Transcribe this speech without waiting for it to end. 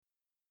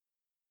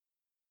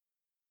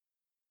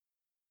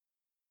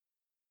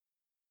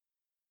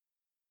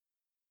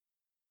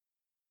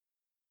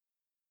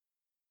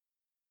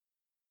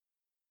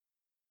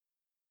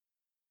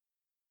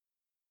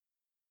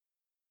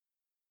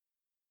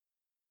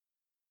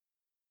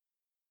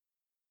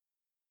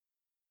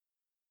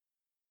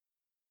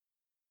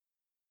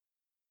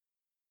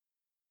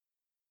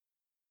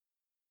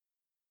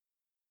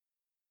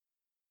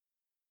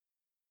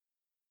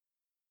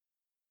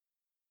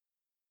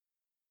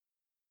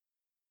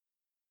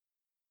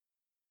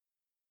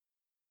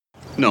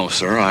No,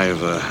 sir.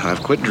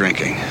 I've quit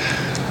drinking.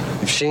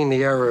 You've seen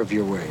the error of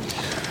your ways.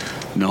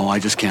 No, I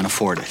just can't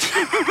afford it.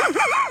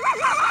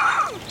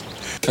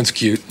 That's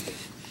cute.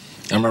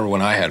 I remember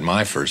when I had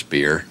my first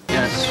beer.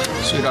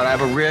 Yes, sweetheart, I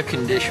have a rare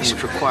condition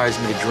which requires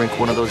me to drink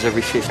one of those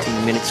every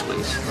 15 minutes,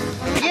 please.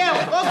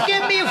 Yeah, well,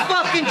 give me a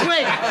fucking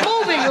drink.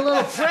 Move it, you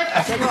little prick.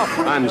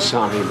 I'm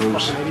sorry,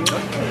 Bruce.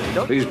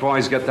 These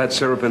boys get that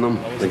syrup in them.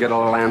 They get a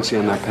little antsy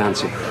and they're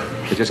pantsy.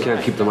 They just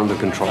can't keep them under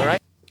control.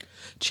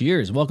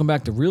 Cheers. Welcome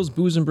back to Reels,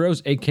 Booze, and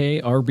Bros,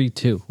 a.k.a.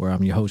 RB2, where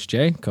I'm your host,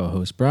 Jay,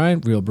 co-host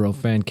Brian. Real Bro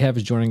fan Kev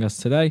is joining us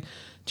today.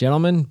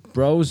 Gentlemen,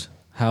 bros,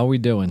 how are we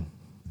doing?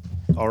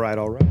 All right.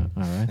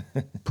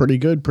 Pretty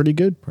good. Pretty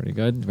good.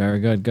 Very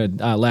good. Good.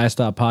 Last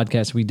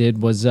podcast we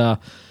did was I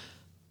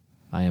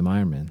Am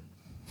Iron Man.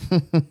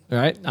 All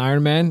right,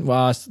 Iron Man.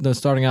 Well,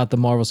 starting out the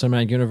Marvel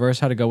Cinematic Universe,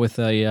 how to go with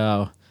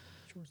a...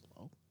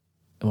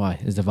 Why?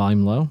 Is the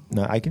volume low?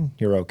 No,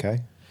 you're okay.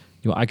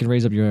 I can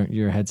raise up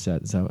your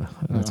headset. So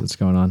that's what's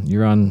going on.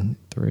 You're on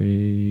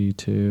 3,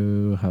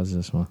 2. How's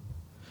this one?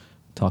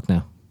 Talk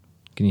now.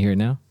 Can you hear it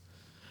now?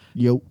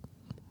 Yo,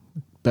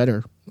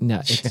 better.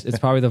 No, it's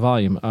probably the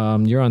volume.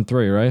 You're on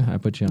 3, right? I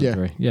put you on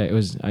 3. Yeah, it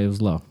was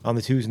low. On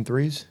the 2s and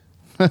 3s?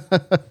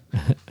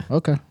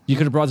 Okay. You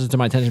could have brought this to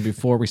my attention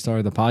before we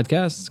started the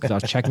podcast because I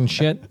was checking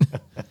shit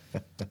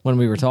when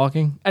we were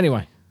talking.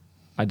 Anyway,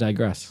 I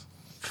digress.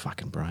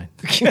 Fucking Brian.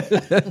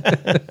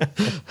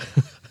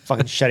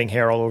 Fucking shedding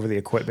hair all over the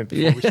equipment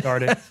before we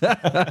started.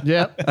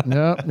 Yep.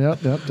 There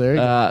you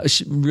go.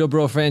 Real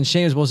Bro fan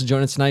Shane was supposed to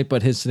join us tonight,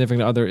 but his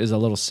significant other is a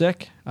little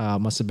sick.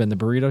 Must have been the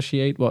burrito she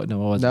ate. What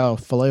was it? No,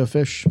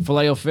 filet-o-fish.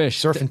 Filet-o-fish.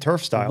 Surf and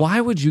turf style.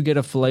 Why would you get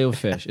a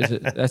filet-o-fish?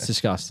 That's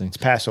disgusting. It's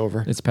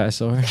Passover.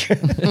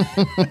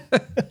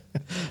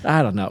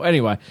 I don't know.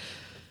 Anyway,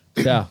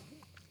 yeah.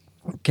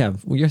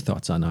 Kev, your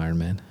thoughts on Iron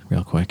Man,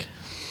 real quick?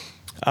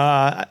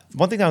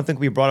 One thing I don't think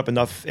we brought up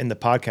enough in the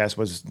podcast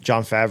was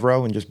Jon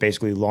Favreau and just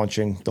basically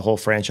launching the whole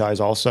franchise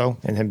also,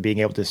 and him being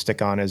able to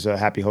stick on as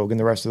Happy Hogan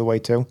the rest of the way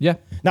too. Yeah.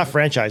 Not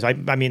franchise. I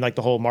mean like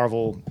the whole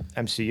Marvel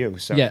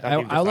MCU. So yeah, I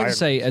would like to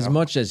say as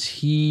much as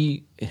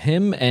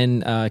him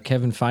and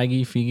Kevin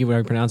Feige, whatever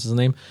you pronounce his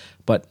name,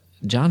 but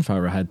Jon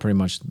Favreau had pretty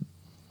much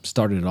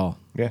started it all.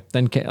 Yeah.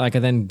 Then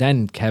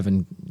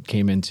Kevin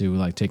came into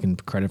like taking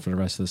credit for the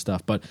rest of the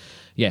stuff. But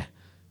yeah,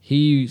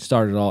 he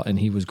started it all and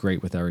he was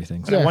great with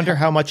everything. So I wonder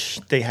how much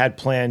they had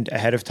planned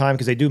ahead of time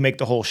because they do make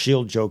the whole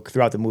SHIELD joke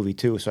throughout the movie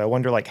too. So I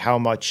wonder like how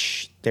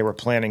much they were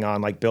planning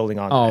on like building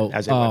on that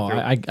as it went through.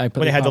 I put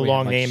when they had the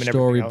long name and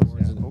everything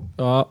else.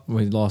 Oh,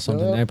 we lost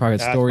something. They probably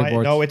had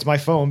storyboards. No, it's my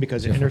phone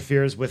because it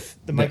interferes with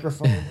the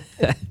microphone.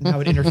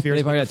 Now it interferes.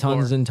 They probably had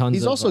tons and tons.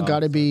 He's also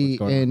got to be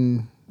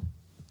in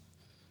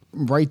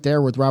right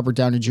there with Robert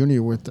Downey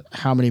Jr. with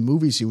how many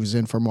movies he was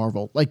in for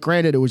Marvel. Like,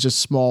 granted, it was just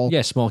small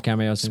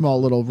cameos,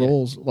 small little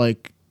roles.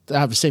 Like, they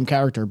have the same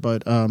character,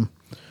 but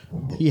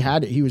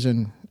he was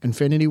in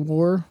Infinity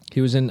War. He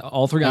was in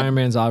all 3 Iron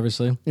Mans,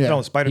 obviously.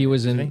 Yeah, he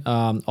was in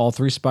all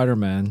 3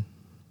 Spider-Man.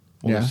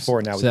 Well, there's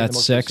 4 now. So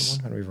that's 6.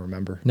 I don't even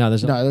remember. No,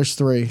 there's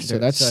 3. So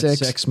that's 6.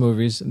 6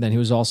 movies. And then he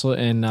was also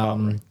in.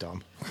 Dumb.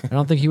 I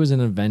don't think he was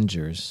in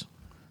Avengers.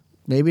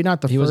 Maybe not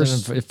the first. He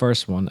was in the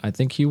first one. I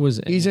think he was.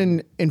 He's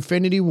in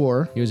Infinity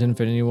War. He was in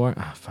Infinity War.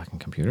 Fucking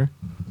computer.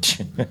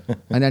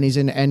 And then he's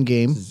in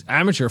Endgame.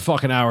 Amateur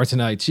fucking hour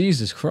tonight.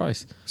 Jesus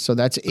Christ. So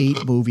that's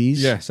 8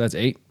 movies. Yes, that's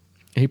 8.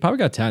 He probably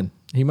got 10.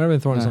 He might have been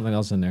throwing something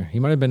else in there. He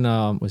might have been.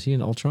 Was he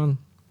in Ultron?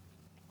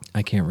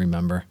 I can't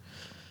remember.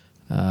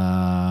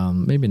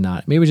 Maybe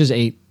not. Maybe just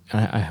 8.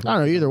 I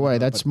don't know. Either way,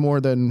 that's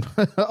more than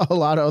a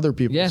lot of other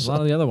people. Yeah, a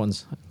lot of the other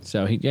ones.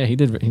 So he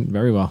did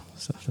very well.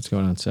 So that's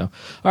going on. So, all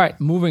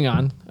right, moving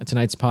on.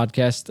 Tonight's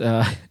podcast,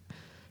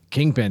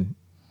 Kingpin,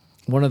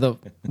 one of the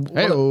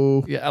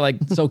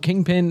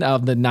Kingpin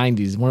of the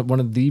 '90s, one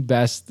of the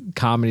best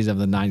comedies of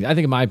the '90s. I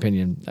think, in my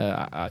opinion,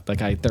 I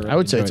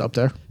would say it's up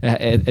there.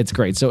 It's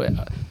great. So,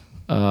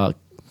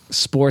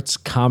 sports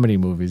comedy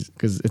movies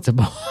because it's a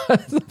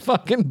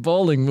fucking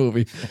bowling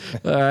movie.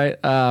 All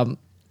right.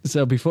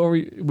 So before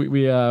we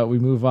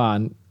move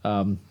on,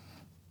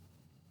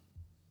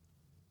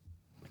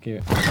 okay,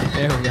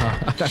 there we go.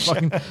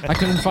 I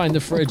couldn't find the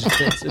fridge.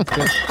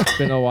 It's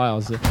been a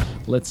while. So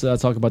let's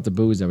talk about the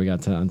booze that we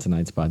got on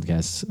tonight's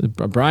podcast.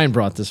 Brian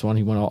brought this one.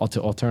 He went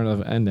to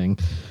alternative ending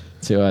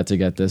to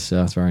get this.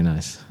 So it's very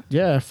nice.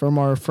 Yeah, from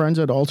our friends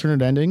at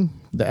Alternate Ending,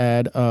 the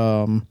ad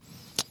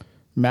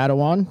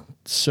Madawan.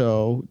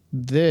 So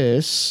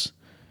this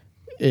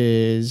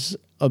is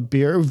a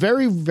beer,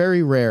 very,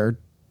 very rare.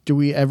 Do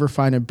we ever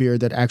find a beer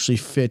that actually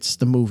fits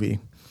the movie?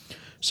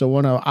 So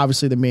one of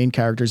obviously the main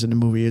characters in the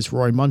movie is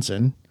Roy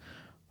Munson.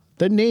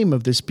 The name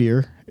of this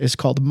beer is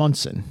called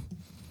Munson.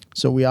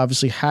 So we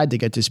obviously had to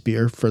get this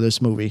beer for this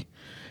movie.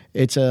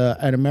 It's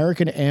an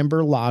American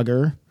amber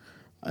lager,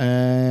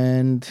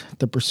 and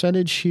the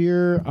percentage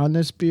here on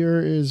this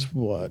beer is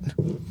what?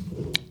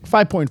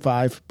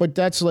 5.5, but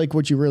that's like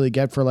what you really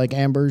get for like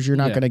ambers. You're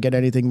not going to get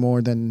anything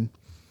more than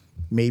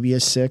maybe a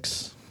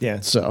 6. Yeah.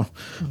 So,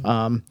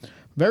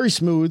 Very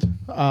smooth.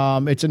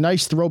 It's a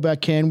nice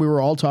throwback can. We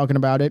were all talking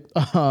about it.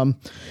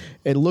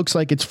 It looks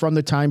like it's from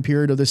the time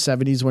period of the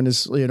 70s when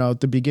this,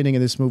 the beginning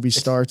of this movie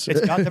starts.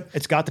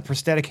 It's got the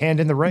prosthetic hand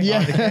in the ring. Yeah.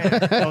 On the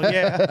can. Oh,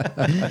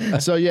 yeah.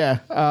 So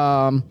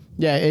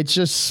it's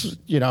just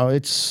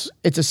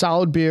it's a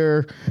solid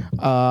beer.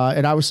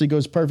 It obviously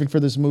goes perfect for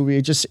this movie.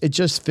 It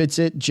just fits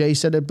it. Jay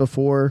said it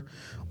before,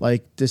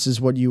 like this is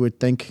what you would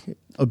think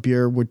a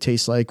beer would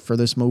taste like for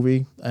this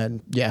movie,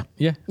 and yeah.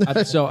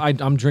 So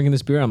I'm drinking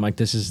this beer. I'm like,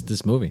 this is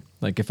this movie.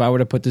 Like if I were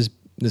to put this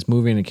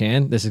movie in a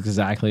can, this is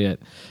exactly it.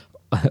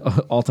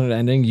 Alternate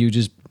ending.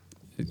 This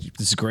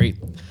is great.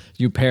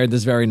 You paired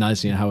this very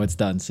nicely in how it's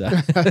done. So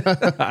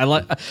I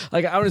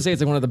I wouldn't say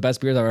it's like one of the best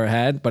beers I've ever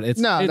had, but it's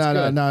No.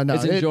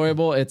 It's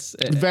enjoyable. It's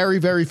Very,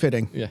 very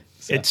fitting. Yeah.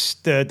 So. It's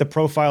the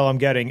profile I'm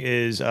getting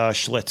is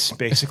Schlitz,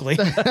 basically.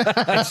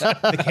 It's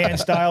the can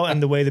style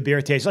and the way the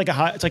beer tastes.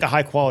 It's like a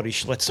high quality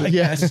Schlitz, I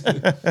guess.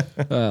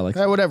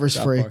 Whatever's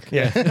free. Park.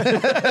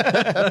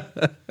 Yeah.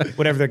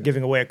 Whatever they're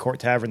giving away at Court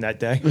Tavern that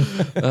day.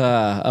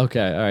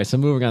 Okay. All right. So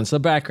moving on. So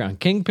background.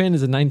 Kingpin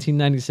is a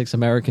 1996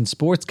 American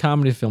sports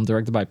comedy film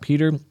directed by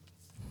Peter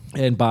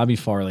and Bobby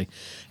Farley,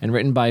 and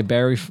written by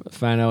Barry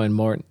Fano and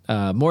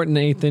Morton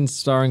Nathan,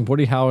 starring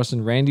Woody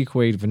Harrelson, Randy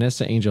Quaid,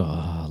 Vanessa Angel,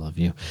 I love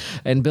you,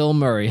 and Bill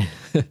Murray.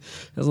 That's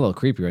a little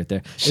creepy right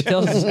there. It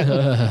tells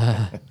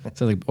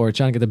or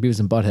trying to get the Beavis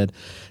and Butthead.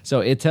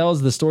 So it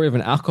tells the story of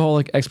an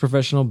alcoholic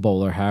ex-professional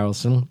bowler,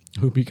 Harrelson,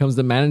 who becomes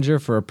the manager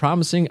for a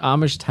promising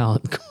Amish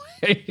talent.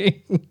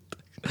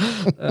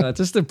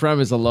 Just the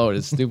premise alone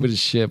is stupid as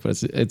shit,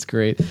 but it's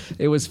great.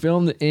 It was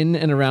filmed in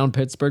and around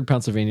Pittsburgh,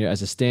 Pennsylvania,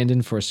 as a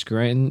stand-in for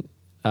Scranton,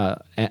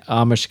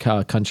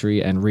 Amish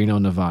country, and Reno,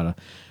 Nevada.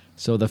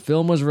 So the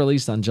film was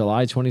released on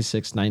July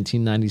 26,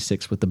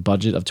 1996, with a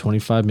budget of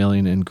 $25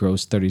 million and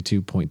grossed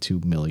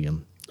 $32.2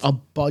 million. A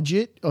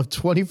budget of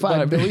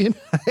 $25 million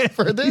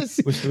for this?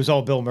 It was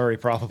all Bill Murray,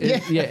 probably.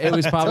 Yeah, it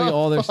was probably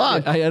all their.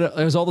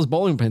 It was all those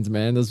bowling pins,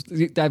 man.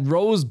 That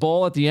rose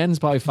ball at the end is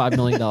probably $5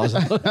 million.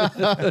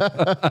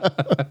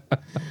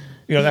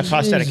 That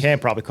prosthetic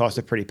hand probably cost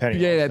a pretty penny.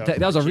 Yeah, that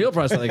was a real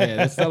prosthetic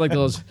hand. It's not like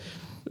those.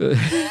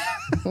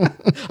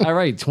 All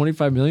right,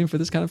 $25 million for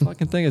this kind of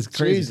fucking thing is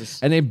crazy.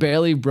 Jesus. And they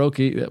barely broke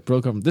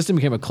them. This thing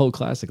became a cult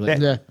classic.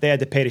 They had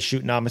to pay to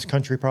shoot in Amish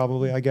country,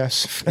 probably, I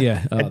guess.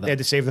 Yeah, they had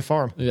to save the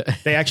farm. Yeah.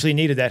 They actually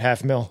needed that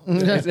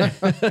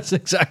 $500,000. That's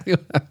exactly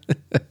what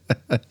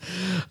happened.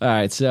 All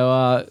right,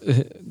 so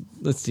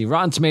let's see.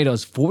 Rotten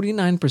Tomatoes,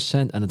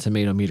 49% on the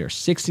tomato meter,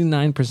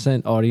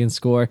 69% audience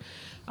score.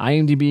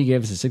 IMDb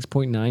gave us a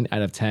 6.9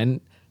 out of 10.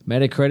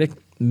 Metacritic,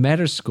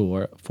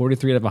 Metascore,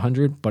 43 out of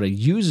 100, but a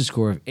user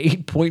score of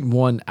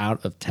 8.1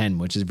 out of 10,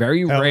 which is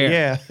very rare.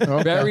 Yeah.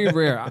 Very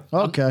rare.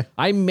 Okay.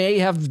 I may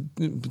have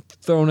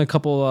thrown a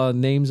couple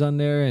names on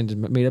there and just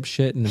made up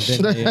shit. And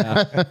been no,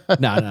 I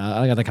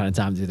don't got that kind of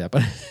time to do that.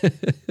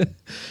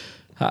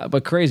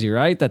 But crazy,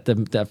 right?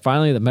 That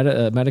finally the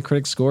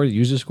Metacritic score, the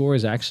user score,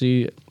 is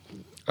actually,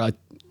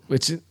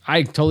 which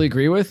I totally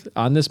agree with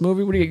on this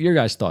movie. What are your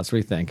guys' thoughts? What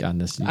do you think on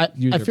this?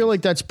 I feel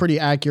like that's pretty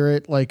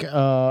accurate. Like,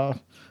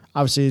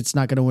 obviously, it's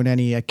not going to win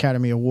any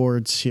Academy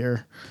Awards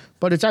here,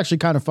 but it's actually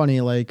kind of funny.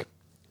 Like,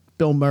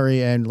 Bill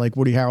Murray and like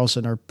Woody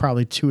Harrelson are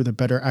probably two of the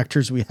better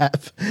actors we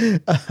have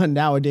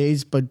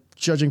nowadays. But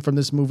judging from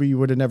this movie, you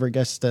would have never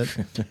guessed that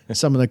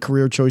some of the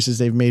career choices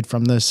they've made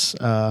from this.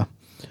 But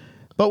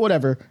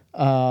whatever.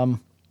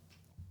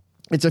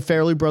 It's a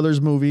Farrelly Brothers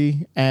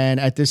movie, and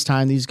at this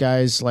time, these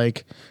guys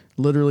like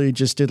literally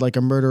just did like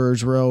a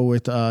murderer's row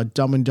with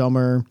Dumb and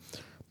Dumber.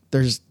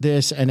 There's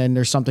this, and then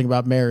there's Something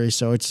About Mary.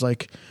 So it's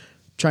like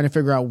trying to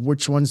figure out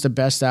which one's the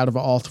best out of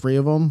all three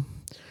of them.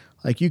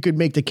 Like you could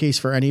make the case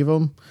for any of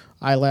them.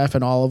 I laugh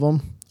at all of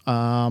them.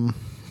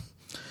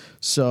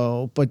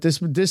 But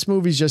this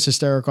movie's just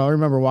hysterical. I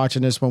remember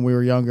watching this when we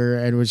were younger,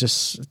 and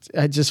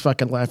I just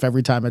fucking laugh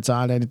every time it's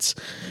on. And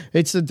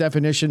it's the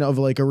definition of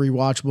like a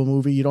rewatchable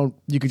movie.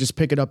 You could just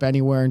pick it up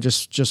anywhere and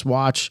just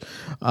watch.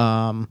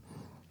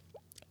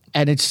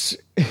 And it's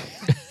he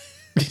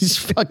just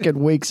fucking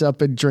wakes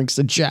up and drinks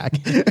the Jack.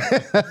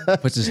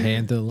 Puts his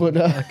hand to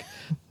the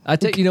I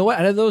think, you know what?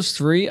 Out of those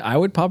three, I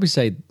would probably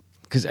say,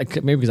 because I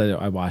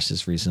watched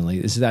this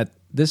recently, is that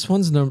this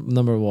one's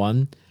number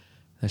one.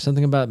 There's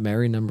Something About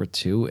Mary number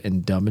 2,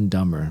 and Dumb and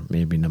Dumber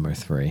maybe number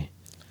 3.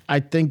 I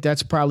think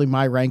that's probably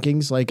my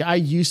rankings. Like I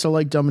used to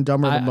like Dumb and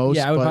Dumber the most.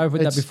 Yeah, I would probably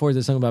put that before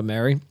there's Something About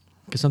Mary.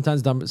 Because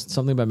sometimes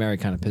Something About Mary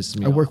kind of pisses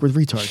me off. I work with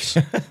retards.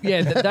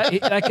 Yeah,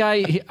 that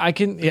guy,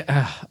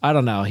 I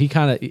don't know.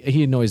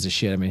 He annoys the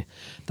shit out of me.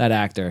 That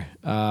actor.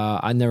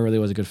 I never really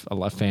was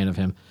a fan of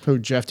him. Who,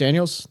 Jeff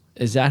Daniels?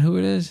 Is that who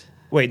it is?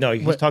 Wait, no,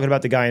 he's talking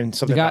about the guy in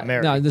Something About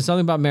Mary. No, there's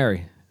Something About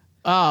Mary.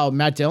 Oh,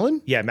 Matt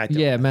Dillon? Yeah, Matt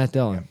Dillon. Yeah, Matt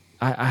Dillon.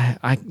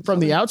 I From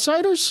The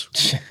Outsiders?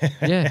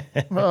 Yeah.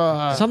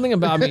 Something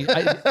about me.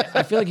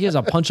 I feel like he has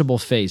a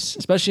punchable face,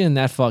 especially in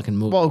that fucking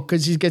movie. Well,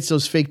 because he gets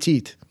those fake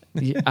teeth.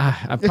 Yeah,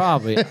 I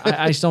probably.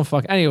 I just don't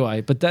fuck.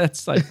 Anyway, but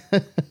that's like,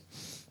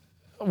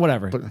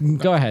 whatever.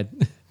 Go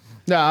ahead.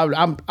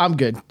 No, I'm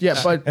good.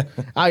 Yeah, but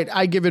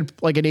I give it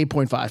like an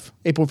 8.5,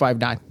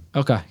 8.59.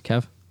 Okay,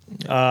 Kev.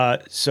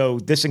 So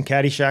this and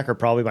Caddyshack are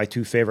probably my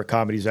two favorite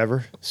comedies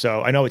ever.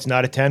 So I know it's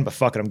not a 10, but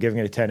fuck it, I'm giving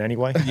it a 10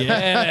 anyway.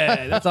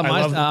 Yeah, that's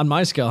on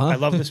my scale, huh? I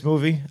love this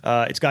movie.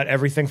 It's got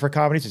everything for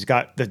comedies. It's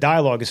got the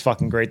dialogue is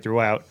fucking great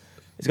throughout.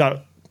 It's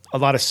got a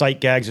lot of sight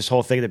gags. This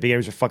whole thing at the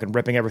beginning was fucking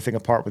ripping everything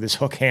apart with his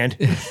hook hand.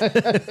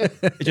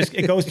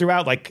 it goes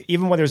throughout. Like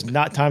even when there's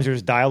not times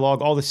there's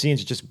dialogue, all the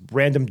scenes are just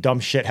random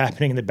dumb shit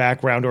happening in the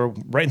background or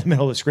right in the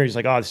middle of the screen. It's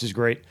like, oh, this is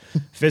great.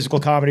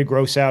 Physical comedy,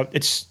 gross out.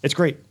 It's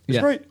great. It's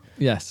great.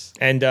 Yes.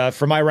 And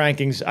for my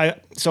rankings,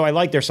 I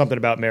like There's Something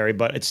About Mary,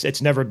 but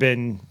it's never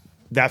been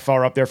that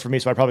far up there for me.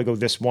 So I'd probably go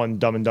this one,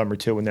 Dumb and Dumber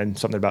 2, and then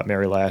Something About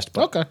Mary last.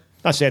 But Okay.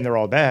 Not saying they're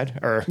all bad.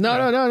 Or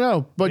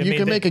No. But you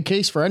can make a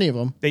case for any of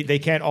them. They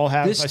can't all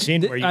have a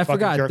scene where you I fucking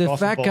forgot. jerk The off.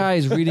 fat guy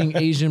is reading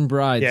Asian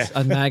Brides,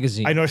 a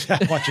magazine. I noticed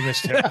that watching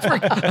this too.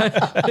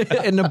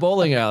 In the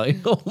bowling alley.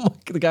 Oh my!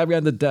 The guy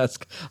behind the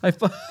desk.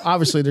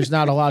 Obviously, there's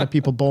not a lot of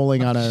people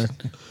bowling on a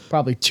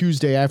probably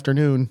Tuesday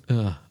afternoon.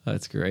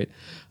 That's great.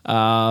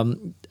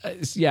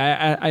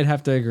 Yeah, I'd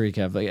have to agree,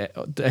 Kev. Like,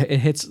 it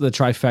hits the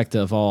trifecta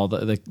of all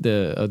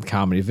the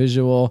comedy,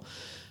 visual.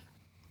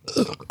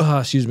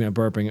 Excuse me, I'm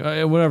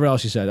burping. Whatever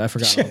else you said, I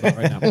forgot all about it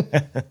right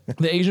now.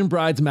 The Asian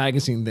Brides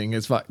magazine thing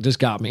just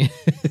got me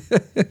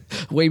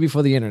way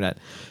before the internet.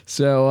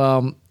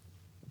 So,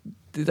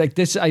 like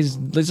this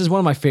is one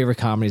of my favorite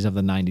comedies of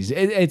the '90s.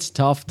 It's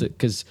tough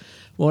because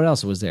what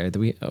else was there?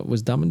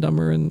 Was Dumb and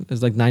Dumber and it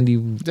was like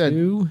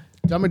 92.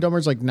 Dumb and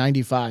Dumber's like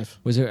 95.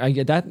 Was there a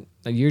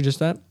year just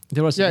that?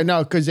 There was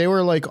no, because they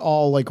were like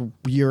all like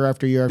year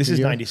after year after This is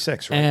year.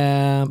 96, right?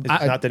 It's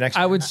not the next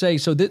I year. would say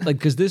so.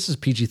 Because this is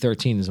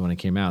PG-13 is when it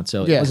came out,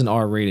 so it wasn't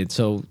R-rated.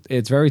 So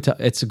it's very tough.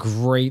 It's a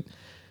great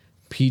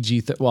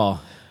PG. But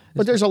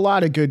there's a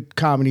lot of good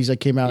comedies that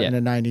came out in the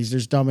 90s.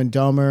 There's Dumb and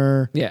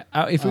Dumber. Yeah,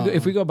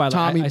 if we go by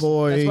Tommy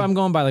Boy, that's why I'm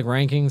going by like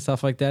ranking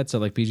stuff like that. So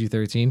like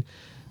PG-13,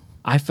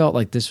 I felt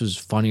like this was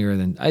funnier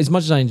than as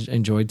much as I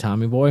enjoyed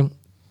Tommy Boy.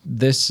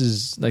 This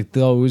is like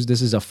those.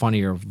 This is a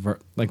funnier,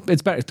 like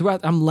it's better throughout.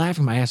 I'm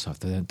laughing my ass off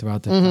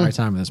throughout the entire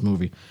time of this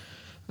movie.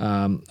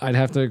 I'd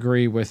have to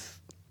agree with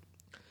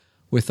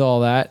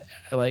all that.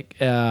 Like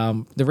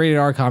the rated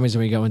R comedies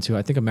when we go into,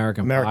 I think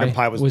American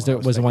Pie was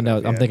the one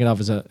that I'm thinking of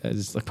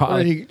as like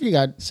you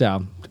got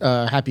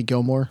Happy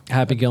Gilmore.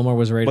 Happy Gilmore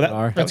was rated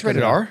R. That's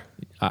rated R.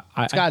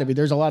 It's got to be.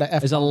 There's a lot of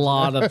There's a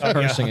lot of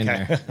cursing in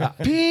there.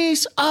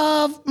 Piece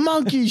of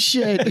monkey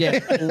shit.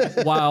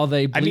 Yeah. While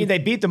they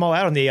beat them all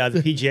out on the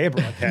PGA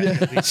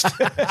broadcast. At least.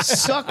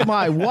 Suck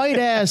my white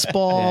ass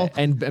ball.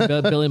 Yeah. And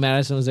Billy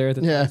Madison was there at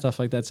the time, stuff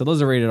like that. So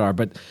those are rated R.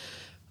 But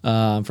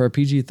for a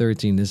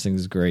PG-13, this thing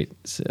is great.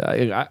 So,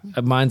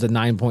 mine's a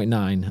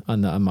 9.9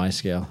 on my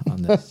scale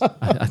on this.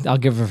 I'll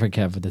give it for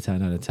Kev with the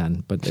 10 out of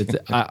 10. But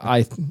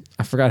I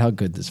forgot how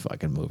good this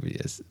fucking movie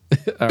is.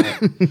 All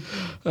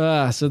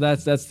right. So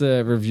that's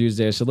the reviews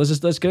there. So let's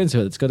get into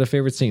it. Let's go to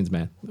favorite scenes,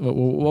 man.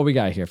 What we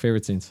got here?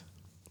 Favorite scenes.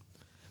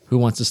 Who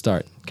wants to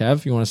start?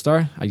 Kev, you want to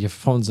start? Your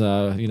phone's,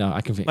 I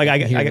can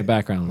hear in the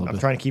background a little bit. I'm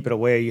trying to keep it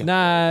away.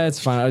 Nah, it's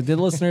fine. The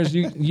listeners,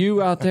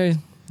 you out there,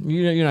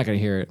 you're not going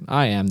to hear it.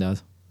 I am, though.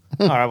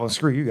 All right, well,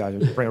 screw you guys.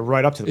 Bring it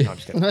right up to the top.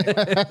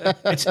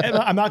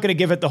 I'm not going to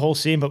give it the whole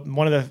scene, but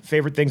one of the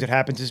favorite things that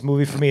happens in this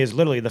movie for me is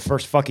literally the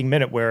first fucking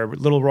minute where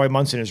little Roy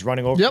Munson is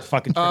running over the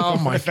fucking oh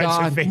my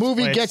god,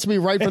 movie gets me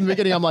right from the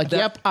beginning. I'm like,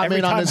 yep, I'm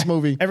in on this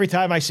movie. Every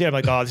time I see it, I'm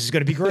like, oh, this is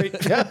going to be great.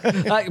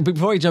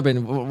 Before we jump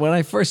in, when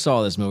I first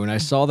saw this movie and I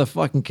saw the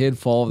fucking kid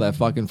fall over that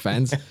fucking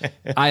fence,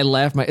 I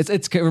laughed.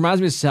 It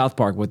reminds me of South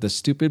Park with the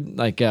stupid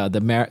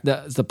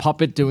the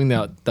puppet doing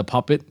the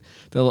puppet.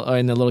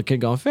 And the little kid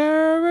going,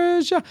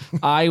 Farisha.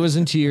 I was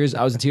in tears.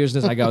 I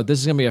this. I go, this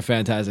is going to be a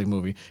fantastic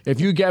movie.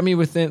 If you get me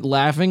within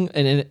laughing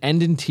and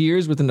end in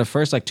tears within the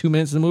first like 2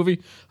 minutes of the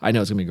movie, I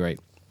know it's going to be great.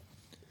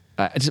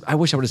 I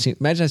wish I would have seen.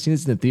 Imagine I seen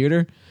this in the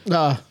theater. It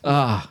would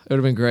have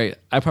been great.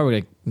 I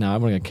probably I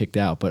would have got kicked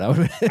out, but I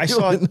would.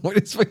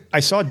 I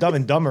saw Dumb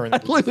and Dumber in the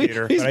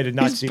theater, but I did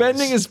not see. He's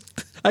bending his.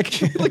 I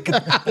can't look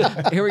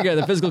at Here we go,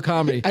 the physical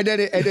comedy. And then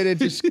it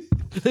just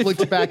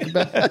flicked back.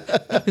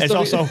 It's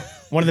also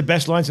one of the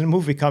best lines in the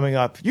movie coming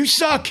up. You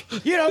suck.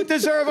 You don't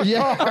deserve a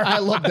car. I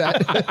love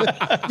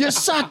that. You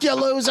suck, you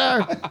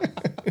loser.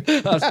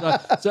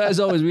 So as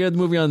always, we had the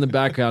movie on in the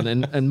background,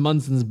 and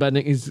Munson's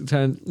bending. He's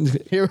trying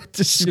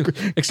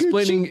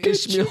explaining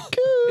Ishmael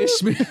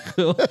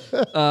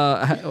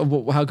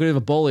how good of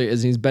a bowler he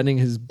is. And he's bending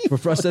his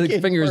prosthetic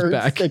fingers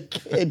back.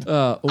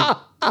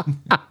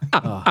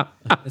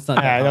 It's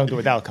not don't do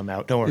it. That'll come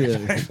out. Don't worry.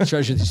 Yeah,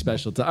 treasure the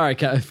special. All right,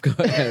 Kev, go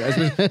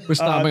ahead. We're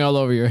stomping all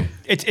over you.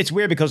 It's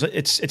weird because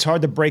it's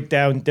hard to break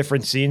down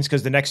different scenes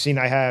because the next scene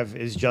I have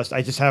is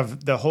I just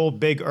have the whole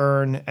big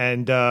urn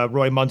and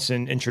Roy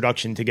Munson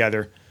introduction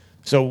together.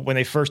 So when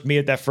they first meet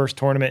at that first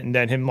tournament, and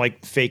then him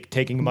like fake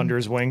taking him under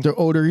his wing. They're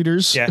odor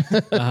eaters. Yeah,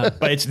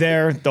 but it's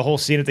there. The whole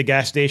scene at the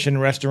gas station,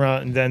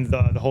 restaurant, and then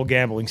the whole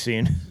gambling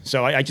scene.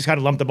 So I just kind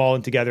of lumped them all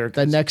in together.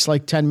 The next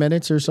like 10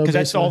 minutes or so. Because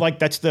that's all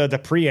that's the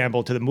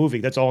preamble to the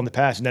movie. That's all in the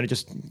past, and then it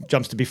just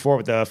jumps to before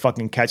with the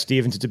fucking Cat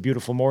Stevens. It's a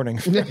beautiful morning.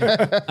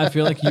 I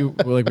feel like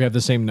we have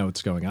the same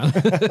notes going on.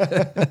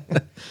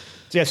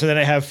 So then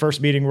I have first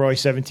meeting Roy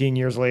 17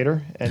 years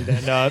later, and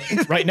then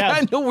right now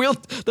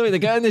the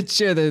guy in the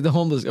chair, the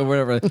homeless or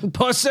whatever,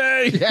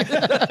 pussy.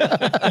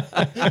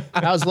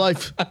 How's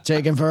life?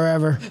 Taking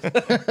forever.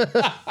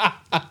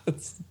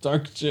 It's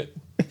dark shit.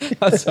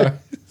 I'm sorry.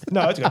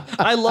 No, it's good.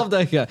 I love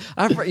that guy.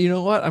 You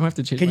know what? I'm gonna have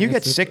to change. Can you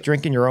get sick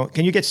drinking your own?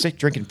 Can you get sick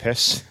drinking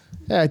piss?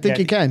 Yeah, I think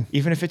you can.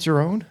 Even if it's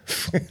your own?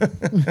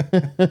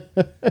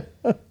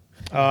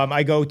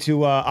 I go to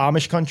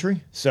Amish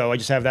country, so I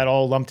just have that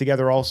all lumped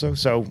together also.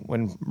 So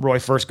when Roy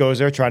first goes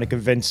there, trying to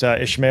convince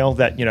Ishmael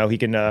that, he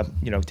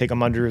can, take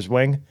him under his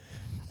wing.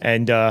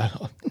 And,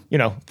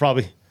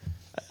 probably...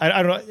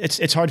 I don't know.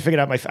 It's hard to figure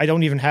out. I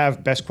don't even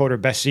have best quote or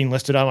best scene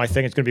listed on. I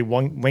think it's going to be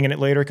winging it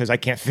later because I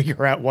can't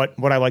figure out what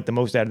I like the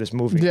most out of this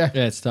movie. Yeah,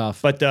 it's tough.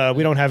 But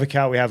we don't have a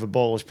cow. We have a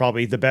bull. Is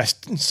probably the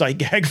best sight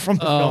gag from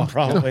the film.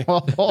 Probably.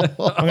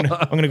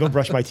 I'm gonna go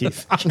brush my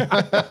teeth.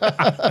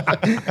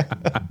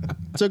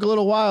 Took a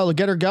little while to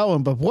get her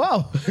going, but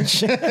whoa!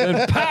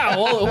 And pow!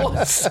 All at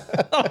once.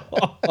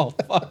 Oh,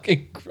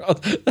 fucking gross.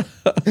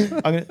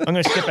 I'm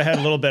gonna skip ahead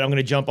a little bit. I'm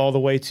gonna jump all the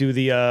way to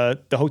the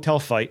hotel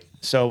fight.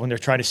 So when they're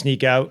trying to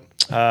sneak out,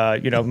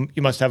 you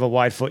must have a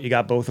wide foot. You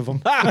got both of them.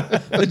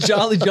 The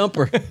Jolly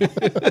Jumper.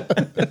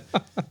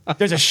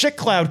 There's a shit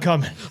cloud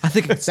coming. I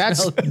think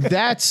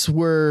that's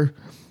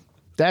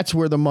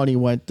where the money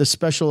went. The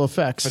special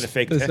effects For the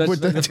fake That's- tits. with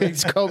the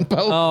tits going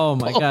both. Oh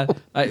my god!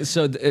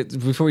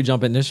 Before we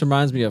jump in, this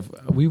reminds me of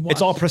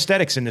It's all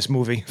prosthetics in this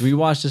movie. we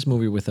watched this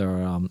movie with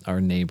our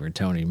neighbor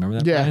Tony. Remember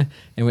that? Yeah. Brian?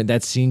 And when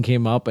that scene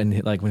came up, and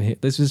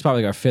this was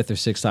probably our 5th or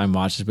 6th time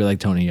watch this, we're like,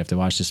 Tony, you have to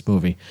watch this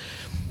movie.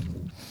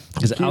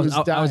 Because I was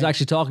dying.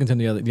 actually talking to him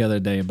the other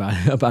day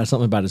about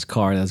something about his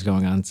car that was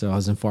going on. So I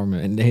was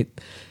informing him,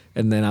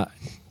 and then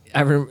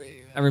I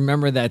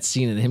remember that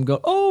scene and him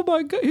go, "Oh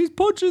my god, he's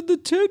punching the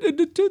tit and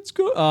the tits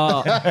go."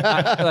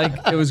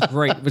 It was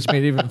great, which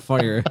made it even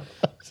funnier.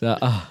 So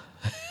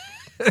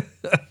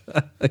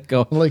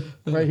go Like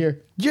right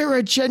here, you're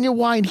a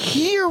genuine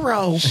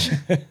hero.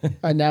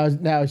 And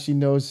now she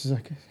knows.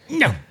 Like,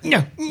 No.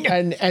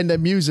 and the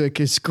music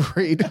is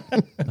great.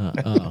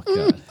 oh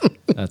god,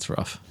 that's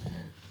rough.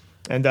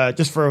 And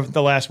just for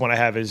the last one I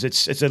have is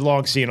it's a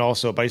long scene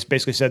also, but it's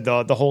basically said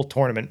the whole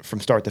tournament from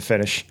start to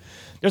finish.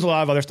 There's a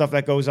lot of other stuff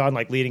that goes on,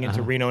 like leading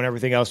into Reno and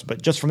everything else,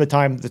 but just from the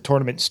time the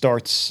tournament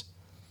starts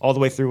all the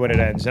way through when it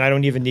ends. And I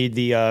don't even need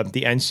the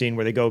end scene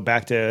where they go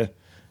back to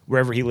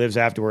wherever he lives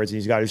afterwards and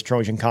he's got his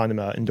Trojan condom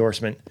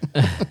endorsement.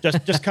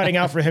 just cutting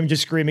out for him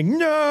just screaming,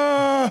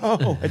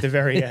 "No!" at the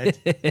very end.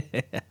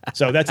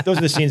 So those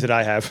are the scenes that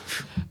I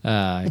have.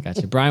 I got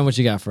you, Brian. What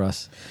you got for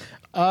us?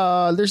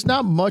 There's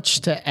not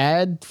much to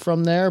add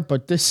from there,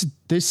 but this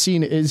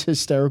scene is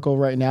hysterical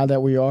right now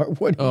that we are.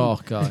 Oh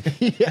god,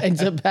 He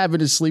ends up having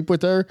to sleep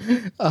with her,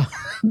 and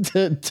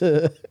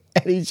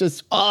he's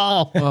just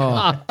it's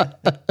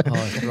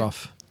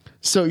rough.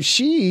 So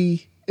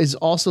she is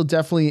also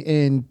definitely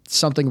in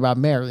Something About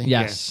Mary.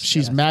 Yes.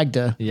 She's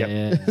Magda.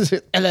 Yeah.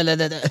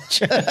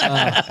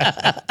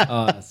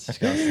 Oh, that's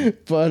disgusting.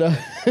 But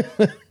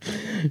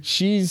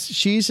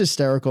she's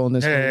hysterical in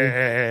this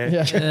movie.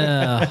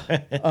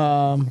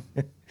 Yeah.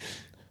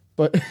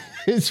 But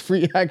his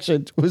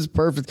reaction was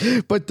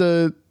perfect. But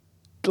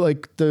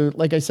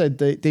like I said,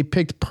 they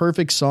picked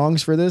perfect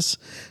songs for this.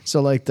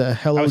 So like the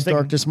Hello was thinking-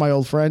 Darkness, My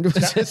Old Friend. Was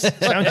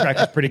Soundtrack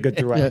is pretty good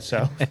throughout. Yeah.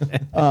 So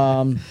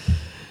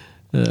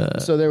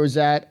so there was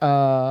that.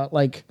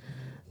 Kev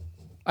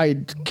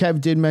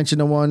did mention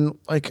the one.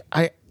 Like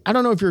I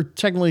don't know if you're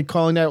technically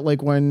calling that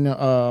like when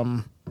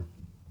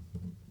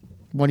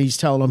he's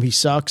telling him he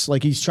sucks,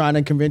 like he's trying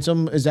to convince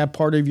him. Is that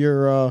part of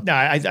your? no,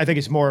 I think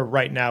it's more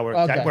right now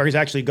where he's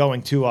actually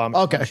going to.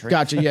 Okay, country.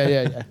 gotcha.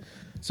 Yeah.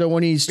 So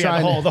when he's Yeah,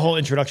 trying, the whole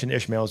introduction to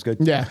Ishmael is good.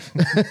 yeah.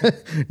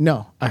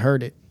 No, I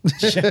heard it.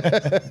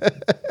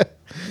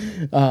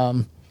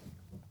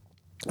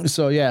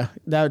 So yeah,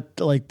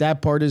 that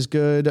part is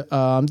good.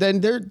 Then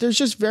there's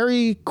just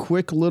very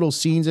quick little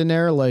scenes in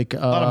there, like A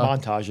lot of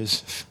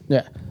montages.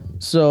 yeah.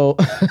 So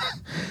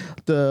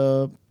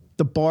the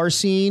bar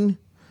scene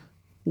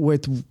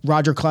with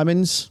Roger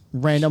Clemens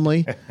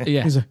randomly.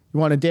 Yeah. He's like, "You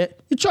want to dance?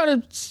 You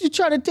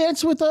trying to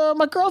dance with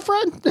my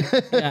girlfriend?"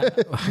 Yeah.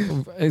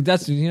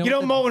 That's You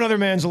don't mow another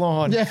man's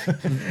lawn. Yeah.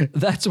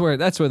 That's where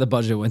the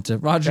budget went to.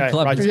 Roger Right,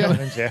 Clemens. Roger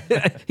Clemens,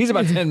 yeah. He's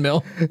about 10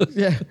 mil.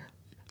 Yeah.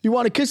 You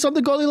want to kiss on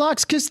the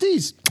Goldilocks? Kiss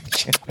these.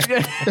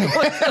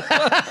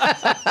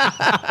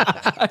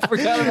 I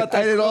forgot about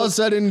that. And then all of a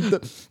sudden,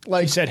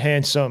 He said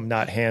handsome,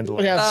 not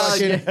handling.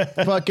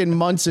 fucking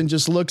Munson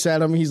just looks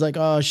at him. He's like,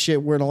 "Oh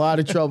shit, we're in a lot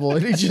of trouble."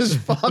 And he just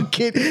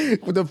fucking,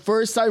 the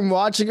first time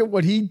watching it,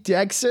 when he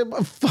decks him,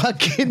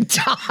 fucking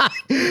die.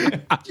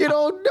 You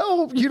don't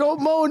know. You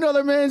don't mow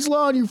another man's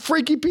lawn. You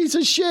freaky piece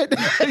of shit. You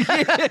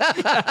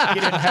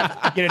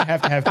didn't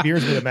have to have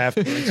beers with him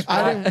afterwards.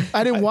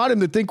 I didn't want him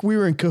to think we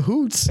were in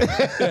cahoots.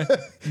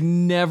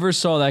 Never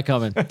saw that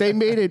coming.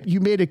 You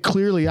made it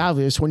clearly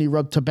obvious when you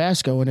rubbed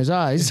Tabasco in his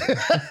eyes.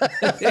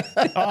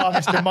 Oh,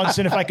 Mr.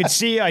 Munson, if I could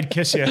see you, I'd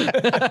kiss you.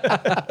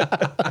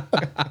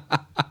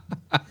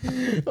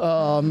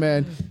 Oh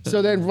man!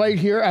 So then, right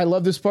here, I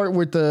love this part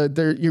with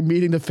you're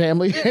meeting the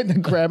family and the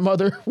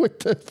grandmother with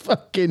the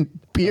fucking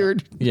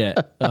beard. Yeah.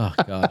 Oh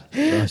god.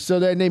 Gosh. So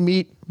then they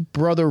meet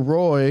Brother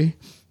Roy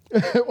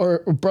or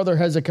Brother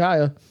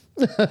Hezekiah.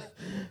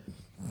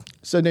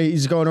 So then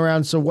he's going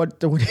around. So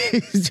what?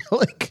 He's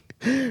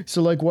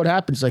like, what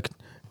happens? Like,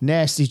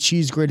 nasty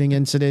cheese grating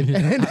incident.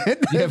 And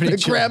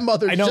the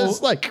grandmother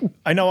just like...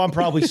 I know I'm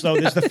probably slow.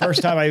 This is the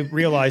first time I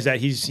realized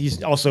that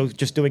he's also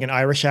just doing an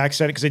Irish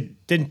accent because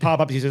it didn't pop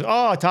up. He says,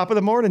 "Oh, top of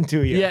the morning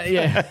to you."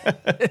 Yeah.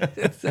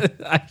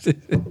 I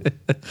think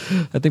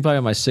probably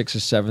on my 6th or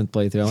 7th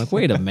playthrough, I'm like,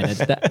 wait a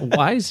minute.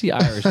 Why is he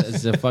Irish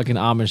as a fucking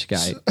Amish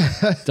guy?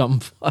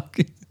 Dumb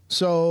fucking...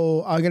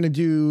 So I'm going to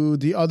do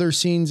the other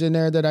scenes in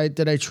there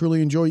that I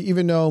truly enjoy,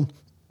 even though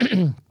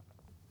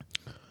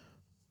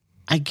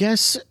I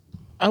guess...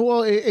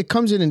 Well, it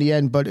comes in the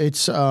end, but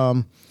it's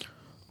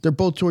they're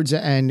both towards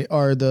the end.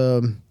 Are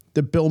the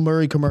Bill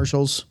Murray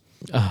commercials?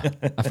 I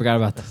forgot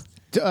about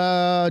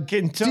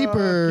that.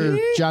 Deeper,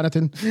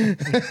 Jonathan.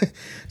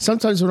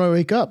 Sometimes when I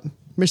wake up,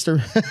 Mr.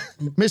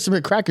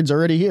 McCracken's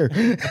already here,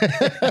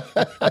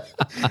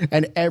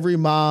 and every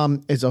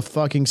mom is a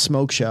fucking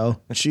smoke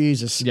show.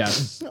 Jesus.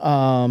 Yes.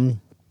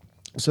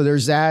 So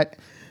there's that,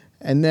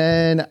 and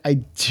then I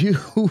do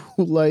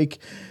like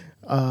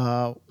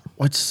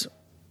what's.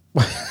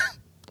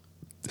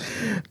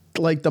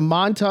 Like the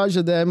montage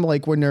of them,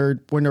 like when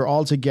they're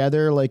all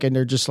together, like, and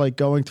they're just like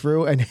going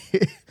through and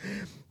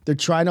they're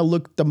trying to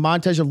look, the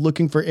montage of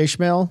looking for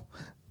Ishmael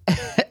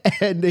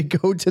and they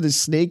go to the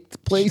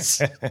snake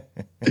place.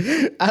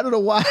 I don't know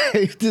why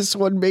this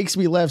one makes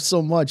me laugh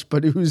so much,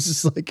 but it was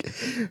just like,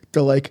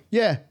 they're like,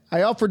 "Yeah,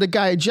 I offered the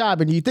guy a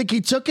job and you think he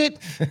took it?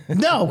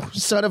 No,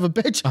 son of a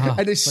bitch."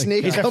 And the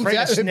snake he's comes afraid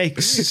of out.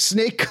 snakes.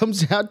 Snake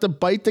comes out to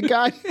bite the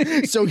guy.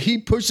 So he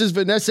pushes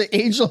Vanessa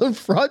Angel in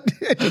front.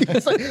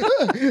 He's like,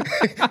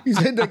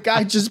 he's in, the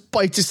guy just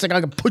bites. He's like,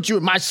 "I'm going to put you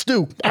in my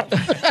stew."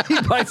 He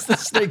bites the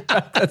snake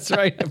back. That's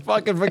right. I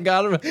fucking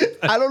forgot about it.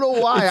 I don't know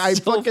why. It's I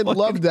so fucking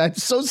love that.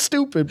 It's so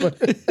stupid,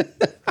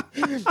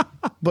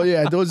 but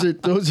yeah, those are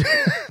the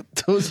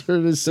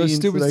scenes. Those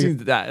stupid that I-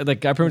 scenes.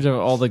 Like I pretty much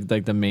have all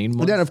the main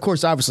ones. And then, of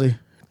course, obviously,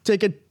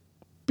 take it,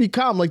 be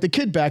calm, like the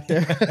kid back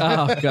there.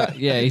 Oh god,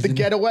 yeah, he's The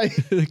getaway.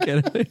 The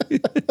getaway.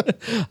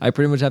 I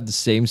pretty much have the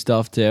same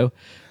stuff too.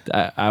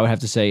 I would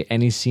have to say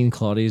any scene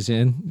Claudia's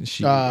in,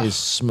 she is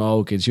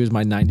smoking. She was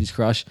my 90s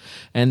crush.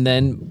 And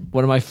then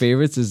one of my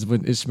favorites is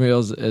when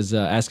Ishmael's is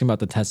asking about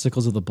the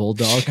testicles of the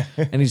bulldog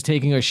and he's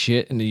taking a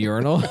shit in the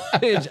urinal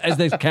as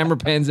the camera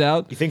pans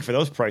out. You think for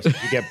those prices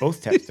you get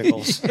both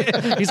testicles?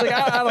 He's like,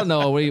 I don't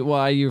know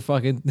why you're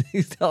fucking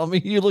telling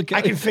me you look at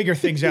I can figure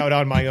things out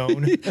on my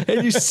own.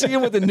 and you see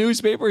him with the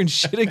newspaper and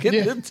shitting in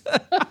it.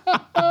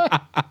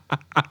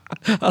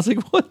 I was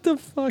like, what the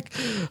fuck?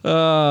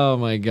 Oh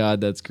my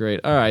god, that's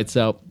great. All right,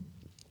 so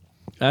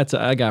that's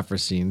I got for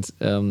scenes.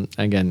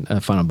 Again,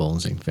 final bowling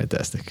scene,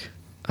 fantastic.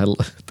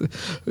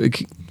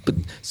 But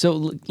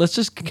so let's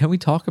just, can we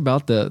talk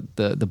about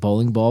the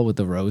bowling ball with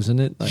the rose in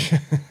it?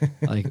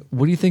 Like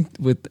what do you think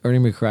with Ernie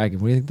McCracken?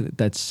 What do you think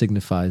that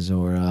signifies,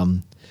 or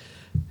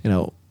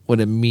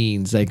what it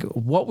means? Like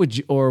what would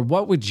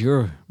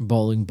your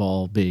bowling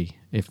ball be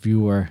if you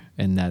were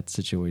in that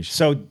situation?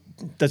 So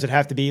does it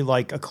have to be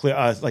like a clear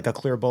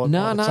bullet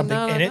ball with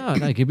something in it? No,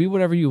 it could be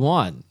whatever you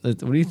want. What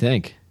do you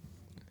think?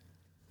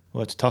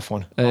 Well, it's a tough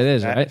one. It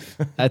is, right?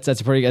 That's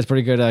a pretty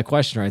good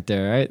question right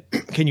there, right?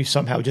 Can you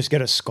somehow just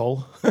get a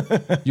skull?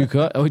 You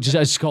could. Oh, just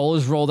a skull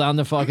is roll down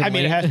the fucking. I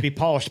mean, lane. it has to be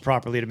polished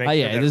properly to make. Oh sure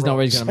yeah, that there's it no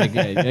way rolls. he's gonna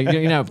make it.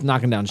 You're not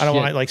knocking down shit. I don't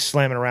want it like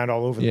slamming around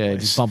all over the place.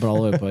 just bumping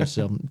all over the place.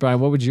 So, Brian,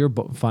 what would your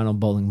final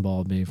bowling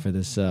ball be for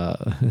this? Are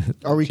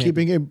we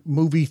keeping it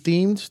movie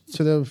themed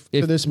to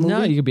this movie?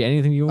 No, you could be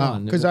anything you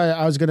want. Because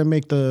I was gonna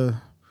make the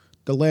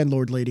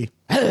landlord lady.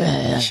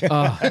 You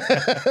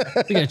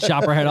gonna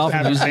chop her head off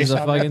and use it as a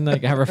fucking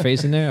have her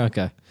face in there?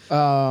 Okay.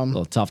 A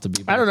little tough to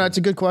be. I don't know. It's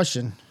a good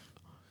question.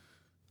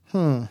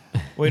 Well,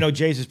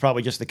 Jay's is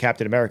probably just the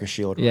Captain America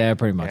shield. Right? Yeah,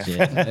 pretty much.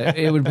 Yeah.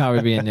 It would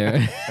probably be in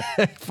there.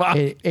 Fuck.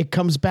 It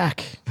comes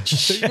back.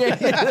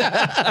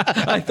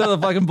 I throw the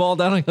fucking ball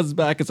down and it comes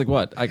back. It's like,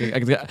 what? I get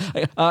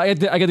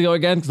to go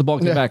again because the ball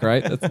came back,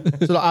 right? So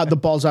the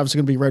ball's obviously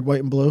going to be red,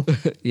 white, and blue.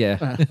 Yeah.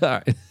 All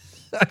right.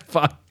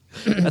 Fuck.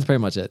 That's pretty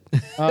much it.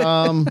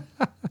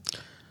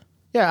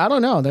 Yeah, I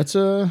don't know. That's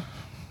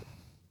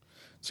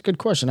It's a good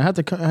question. I have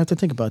to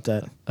think about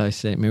that. I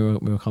say maybe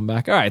we'll come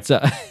back. All right, so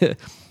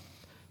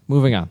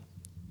moving on.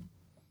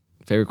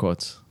 Favorite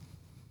quotes.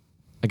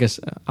 I guess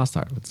I'll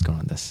start. What's going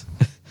on this?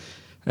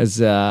 As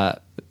Kev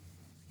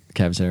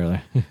said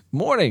earlier.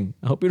 Morning.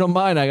 I hope you don't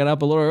mind. I got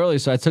up a little early,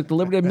 so I took the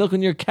liberty of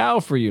milking your cow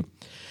for you.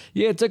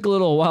 Yeah, it took a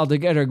little while to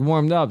get her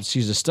warmed up.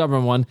 She's a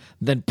stubborn one.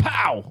 Then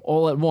pow,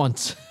 all at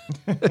once.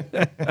 And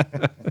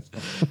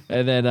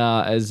then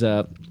I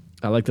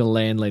like the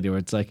landlady where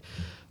it's like,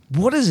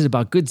 what is it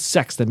about good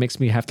sex that makes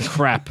me have to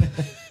crap?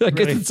 I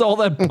guess it's all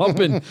that pump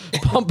and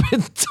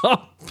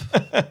dump.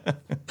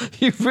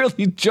 You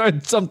really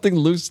tried something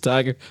loose,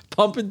 Tiger.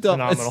 Pump and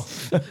dump. Phenomenal.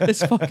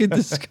 It's fucking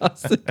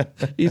disgusting.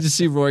 You just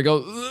see Roy go,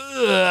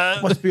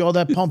 ugh. Must be all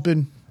that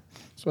pumping.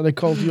 That's what they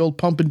call the old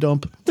pump and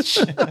dump.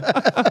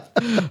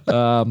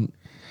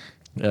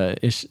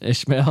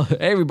 Ishmael, hey,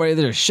 everybody,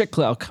 there's a shit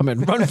cloud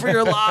coming. Run for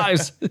your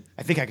lives.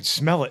 I think I could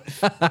smell it.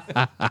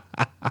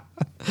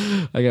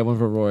 I got one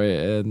for Roy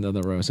and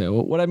another Roy saying,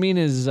 well, what I mean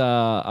is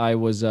I'm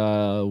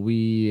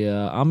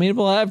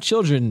able to have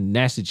children.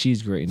 Nasty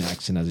cheese grating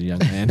accent as a young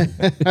man.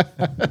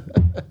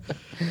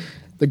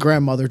 The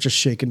grandmother just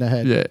shaking the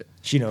head. Yeah.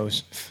 She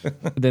knows.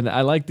 Then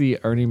I like the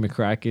Ernie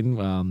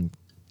McCracken.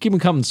 Keep them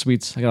coming,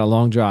 sweets. I got a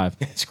long drive.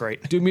 It's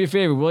great. Do me a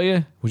favor, will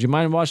you? Would you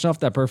mind washing off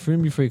that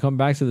perfume before you come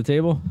back to the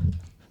table?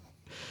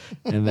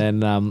 And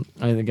then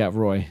I got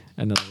Roy.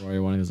 Another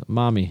Roy one. He goes,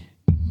 Mommy,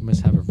 you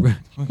must have a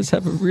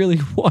really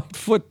wide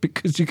foot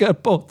because you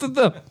got both of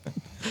them.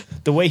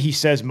 The way he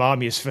says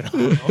 "mommy" is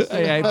phenomenal.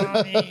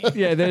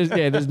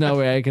 There's no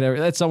way I can ever.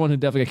 That's someone who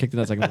definitely got kicked in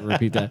the nuts. I can never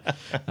repeat that.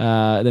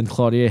 Then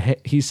Claudia,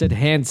 he said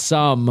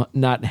handsome,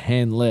 not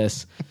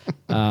handless.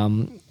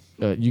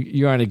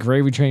 You're on a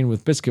gravy train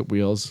with biscuit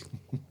wheels.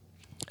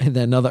 And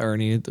then another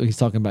Ernie, he's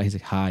talking about, he's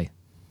like, hi,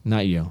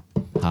 not you.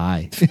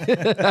 Hi.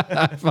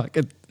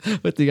 Fucking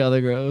with the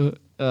other girl.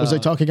 Was I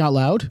talking out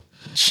loud?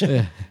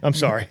 I'm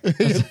sorry.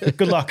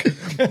 Good luck.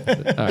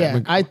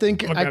 Yeah, I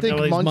think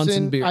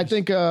Munson. beers. I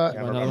think.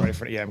 I'm ready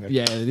for it. Yeah, I'm good.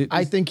 Yeah.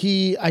 I think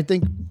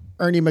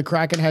Ernie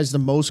McCracken has the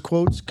most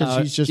quotes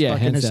because he's just fucking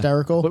hands down.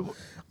 hysterical.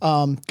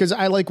 Because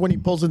I like when he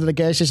pulls into the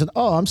gas station.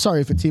 Oh, I'm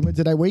sorry, Fatima.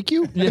 Did I wake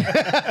you?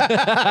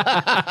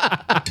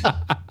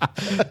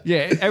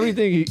 Yeah,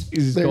 everything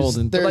is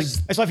golden. But like,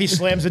 It's like he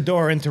slams the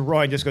door into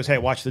Roy and just goes, "Hey,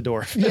 watch the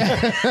door.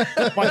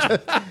 why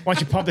don't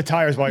you pump the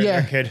tires while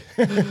you're there, kid?"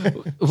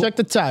 Check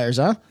the tires,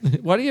 huh?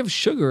 why do you have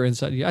sugar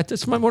inside you?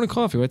 That's my morning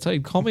coffee. I tell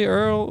you, call me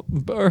Earl.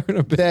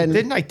 Then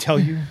Didn't I tell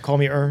you? Call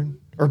me Ern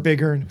or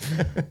Big Ern.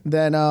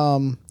 Then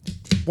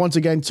once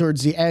again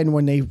towards the end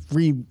when they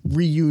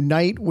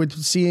reunite with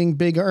seeing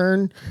Big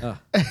Ern,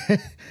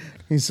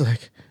 he's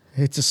like,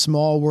 it's a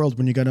small world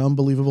when you got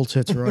unbelievable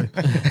tits, Roy.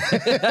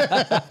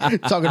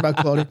 Talking about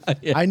Claudia.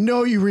 Yeah. I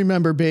know you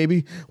remember,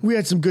 baby. We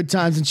had some good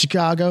times in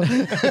Chicago.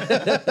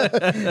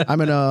 I'm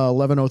in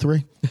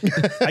 1103.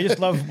 I just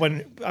love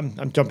when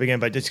I'm jumping in,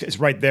 but it's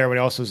right there when he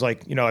also was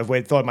like,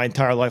 I've thought my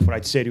entire life what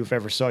I'd say to you if I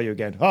ever saw you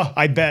again. Oh,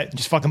 I bet.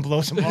 Just fucking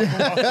blows him off.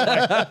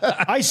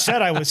 I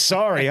said I was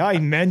sorry. I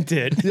meant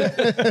it.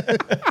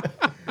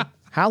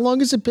 How long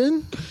has it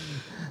been?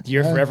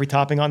 Year for every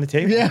topping on the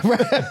table. Yeah,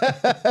 right.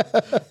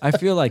 I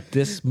feel like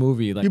this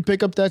movie, like, You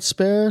pick up that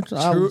spare,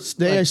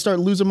 I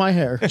start losing my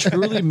hair.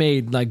 truly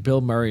made like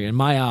Bill Murray in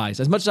my eyes.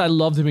 As much as I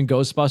loved him in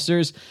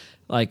Ghostbusters,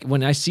 like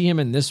when I see him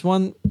in this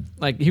one,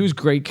 like he was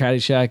great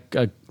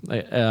Caddyshack,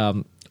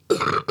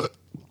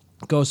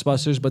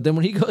 Ghostbusters, but then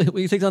when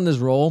he takes on this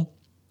role,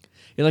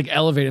 it like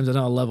elevated him to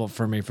another level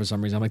for me for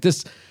some reason. I'm like,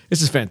 this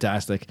is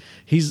fantastic.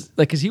 He's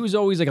like, because he was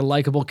always like a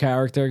likable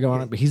character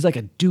going on, but he's like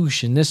a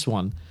douche in this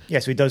one. Yeah,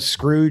 so he does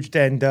Scrooged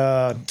and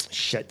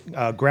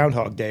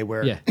Groundhog Day,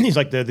 where he's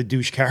like the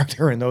douche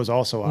character in those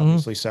also,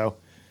 obviously. So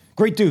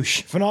great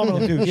douche,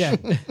 phenomenal douche. Yeah.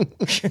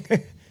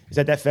 Is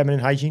that feminine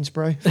hygiene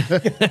spray?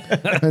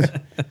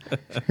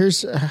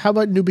 How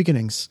about New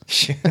Beginnings?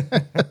 Yeah,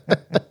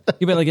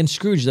 but like in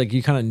Scrooge, like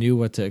you kind of knew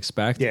what to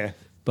expect. Yeah.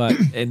 But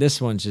in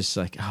this one's just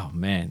like, oh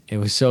man,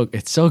 it's so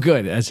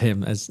good as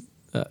him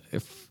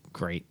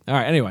great. All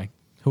right, anyway,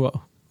 who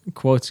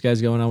quotes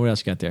guys going on? What else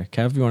you got there,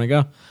 Kev? You want to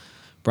go?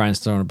 Brian's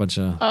throwing a bunch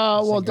of.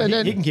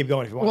 You can keep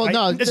going if you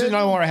want. This is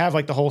another one I have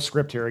like the whole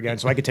script here again,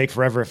 so I could take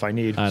forever if I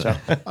need.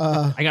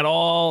 I got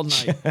all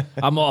night.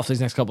 I'm off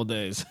these next couple of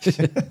days.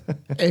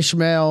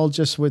 Ishmael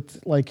just with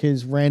like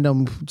his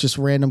random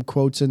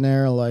quotes in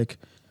there, like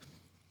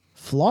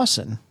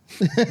flossing.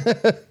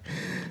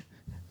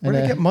 Where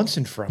did I get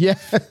Munson from? Yeah.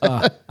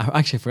 I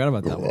actually forgot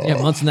about that one.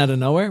 Yeah, Munson out of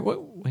nowhere?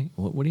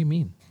 What do you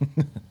mean?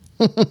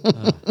 All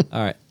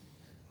right.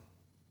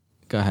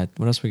 Go ahead.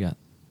 What else we got?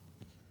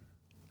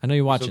 I know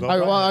you're watching.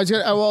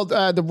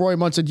 The Roy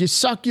Munson, you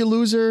suck, you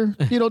loser.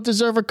 You don't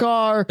deserve a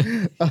car.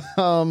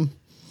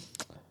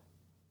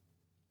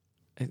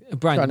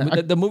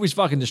 Brian, the movie's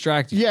fucking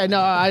distracting. Yeah, no,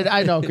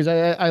 I know, because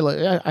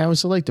I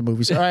also like the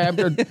movies. All right, I'm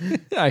good.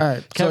 All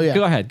right.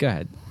 Kev, go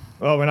ahead.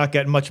 Well, we're not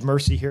getting much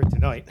mercy here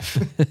tonight.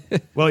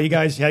 Well, you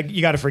guys,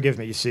 you got to forgive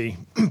me. You see,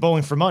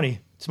 Bowling for Money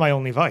It's my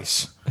only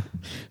vice.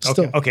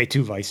 Still, Okay,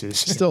 two vices.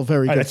 Still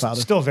very good, That's Father.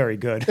 Still very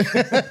good.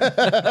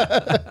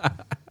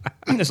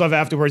 Just love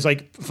afterwards,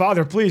 like,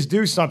 Father, please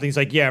do something. He's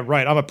like, yeah,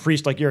 right. I'm a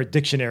priest, like you're a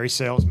dictionary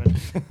salesman.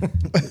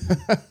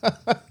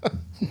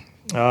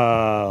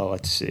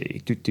 Let's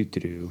see.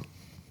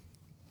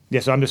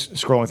 Yeah, so I'm just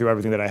scrolling through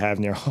everything that I have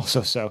in there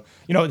also. So,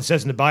 you know what it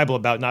says in the Bible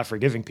about not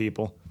forgiving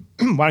people?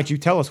 Why don't you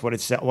tell us what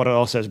it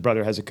all says,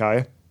 Brother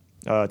Hezekiah?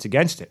 It's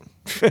against it.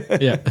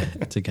 Yeah,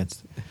 it's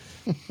against it.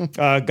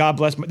 God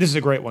bless this is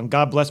a great one.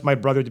 God bless my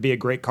brother to be a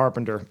great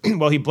carpenter.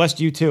 Well, he blessed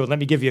you too. Let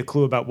me give you a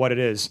clue about what it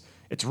is.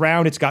 It's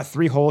round, it's got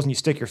 3 holes, and you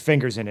stick your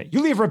fingers in it.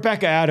 You leave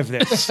Rebecca out of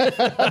this. Yeah,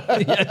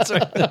 that's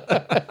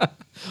right.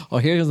 Oh,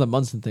 here's the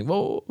Munson thing.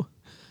 Whoa.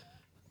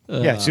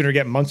 Yeah, sooner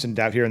get Munson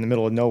out here in the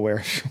middle of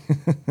nowhere.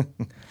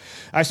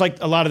 I just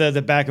like a lot of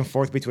the back and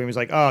forth between. He was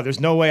like, oh,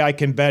 there's no way I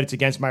can bet. It's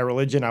against my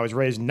religion. I was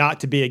raised not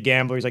to be a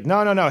gambler. He's like,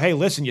 no. Hey,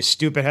 listen, you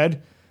stupid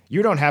head.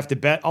 You don't have to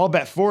bet. I'll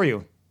bet for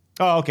you.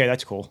 Oh, okay,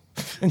 that's cool.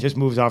 And just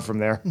moves on from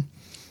there.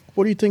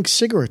 What do you think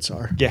cigarettes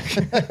are? Yeah.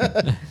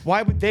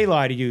 Why would they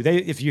lie to you?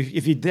 If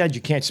you're dead,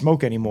 you can't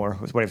smoke anymore.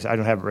 I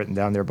don't have it written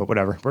down there, but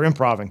whatever. We're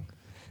improving.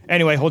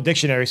 Anyway, whole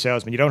dictionary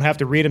salesman. You don't have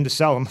to read them to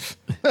sell them.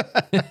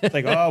 It's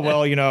like, oh,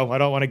 well, I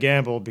don't want to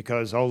gamble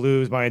because I'll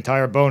lose my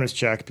entire bonus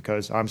check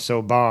because I'm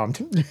so bombed.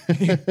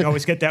 You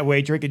always get that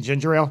way drinking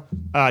ginger ale?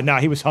 Nah,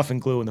 he was huffing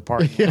glue in the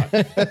parking lot.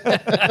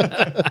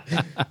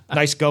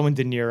 Nice going,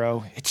 De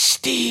Niro. It's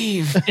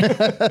Steve.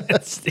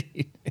 It's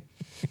Steve.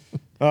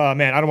 Oh,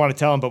 man, I don't want to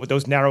tell him, but with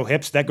those narrow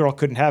hips, that girl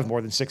couldn't have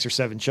more than 6 or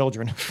 7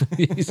 children.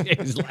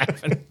 He's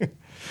laughing.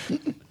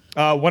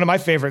 One of my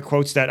favorite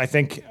quotes that I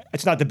think,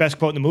 it's not the best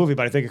quote in the movie,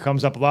 but I think it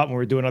comes up a lot when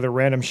we're doing other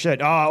random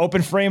shit.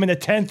 Open frame in the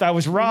 10th, I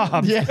was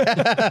robbed.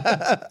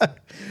 Yeah.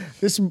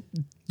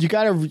 You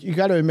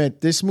gotta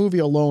admit, this movie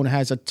alone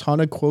has a ton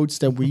of quotes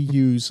that we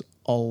use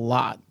a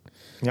lot.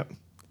 Yep.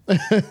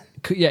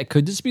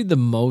 Could this be the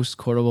most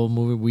quotable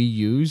movie we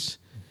use?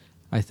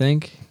 I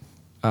think.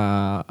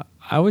 I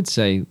would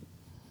say,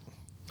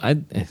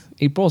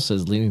 April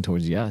says leaning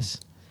towards yes.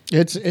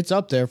 It's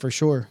up there for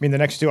sure. I mean, the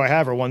next 2 I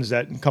have are ones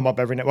that come up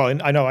every night. Well,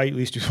 I know I at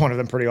least use one of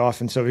them pretty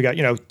often. So we got,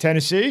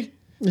 Tennessee,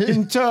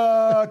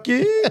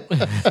 Kentucky,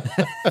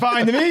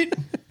 find the meat.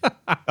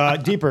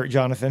 Deeper,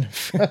 Jonathan.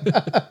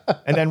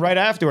 And then right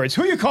afterwards,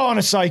 who you calling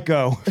a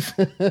psycho?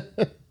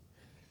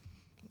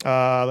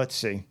 Let's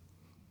see.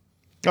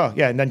 Oh,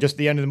 yeah, and then just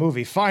the end of the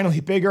movie. Finally,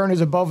 big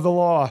earners above the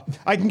law.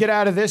 I can get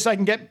out of this. I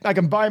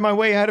can buy my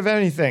way out of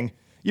anything.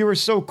 You were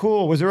so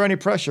cool. Was there any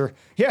pressure?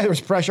 Yeah, there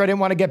was pressure. I didn't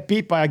want to get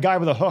beat by a guy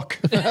with a hook.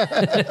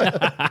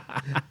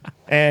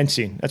 And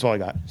scene. That's all I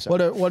got.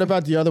 So. What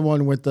about the other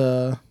one with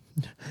the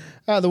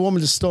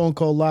woman's a stone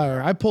cold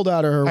liar? I pulled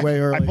out of her way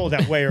early. I pulled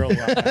out way early.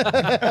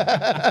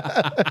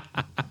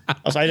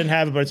 Also, I didn't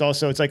have it, but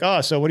it's like,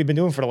 oh, so what have you been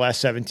doing for the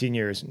last 17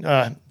 years?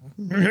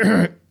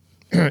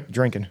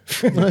 Drinking.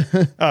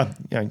 Are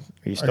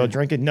you still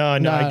drinking? No,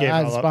 I gave it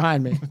all it's up.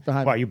 behind me.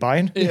 Why, are you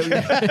buying? He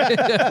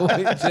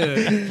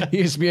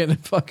used to be in a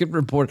fucking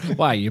report.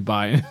 Why are you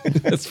buying?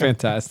 That's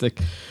fantastic.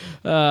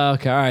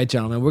 Okay, all right,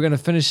 gentlemen. We're going to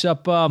finish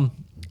up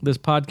this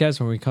podcast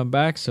when we come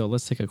back, so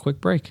let's take a quick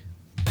break.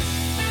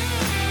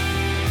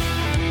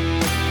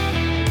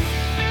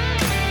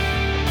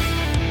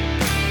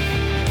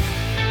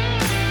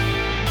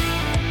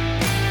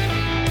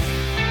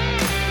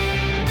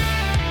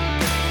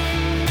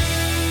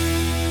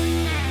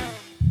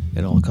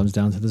 It all comes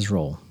down to this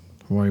role.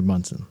 Roy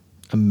Munson,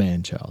 a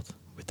man-child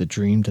with the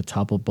dream to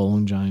topple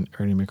bowling giant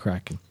Ernie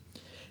McCracken.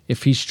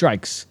 If he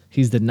strikes,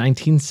 he's the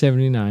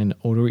 1979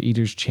 Odor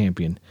Eaters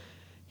champion.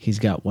 He's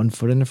got 1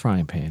 foot in the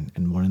frying pan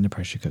and 1 in the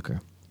pressure cooker.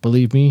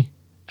 Believe me,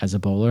 as a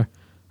bowler,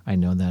 I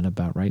know that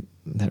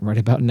right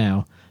about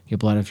now, your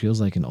bladder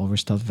feels like an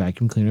overstuffed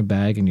vacuum cleaner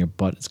bag and your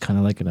butt is kind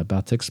of like an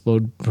about to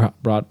explode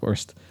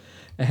bratwurst.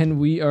 And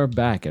we are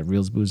back at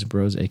Reels, Booze, and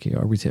Bros, aka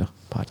RB2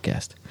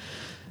 podcast.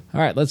 All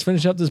right, let's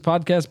finish up this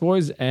podcast,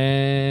 boys,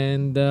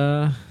 and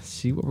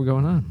see what we're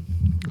going on.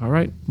 All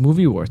right,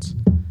 movie awards.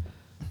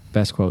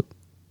 Best quote.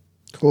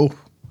 Cool.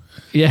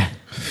 Yeah,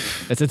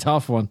 it's a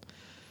tough one.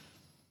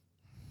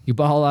 You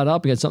bottle that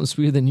up, you got something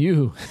sweeter than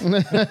you.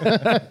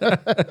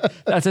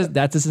 That's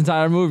this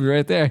entire movie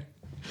right there.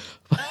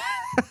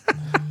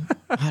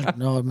 I don't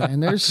know, man.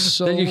 There's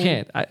so You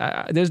can't.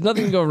 There's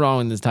nothing to go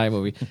wrong in this Thai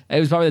movie. It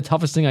was probably the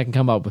toughest thing I can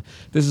come up with.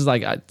 This is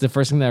like the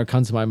first thing that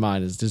comes to my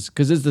mind is just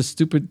because it's the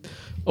stupid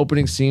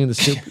oking scene,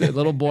 the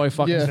little boy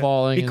fucking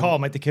falling. Be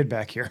calm, like the kid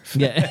back here.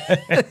 Yeah,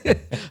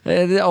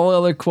 and all the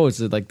other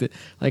quotes are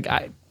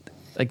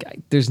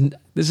this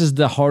is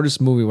the hardest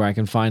movie where I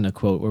can find a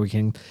quote where we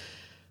can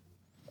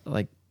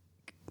like.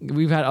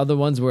 We've had other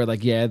ones where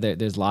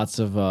there's lots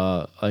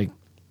of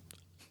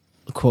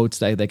quotes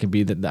that can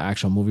be the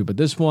actual movie, but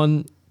this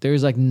one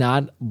there's like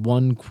not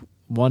one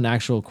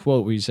actual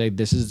quote where you say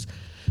this is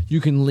you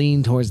can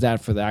lean towards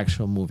that for the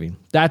actual movie.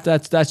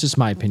 That's just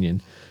my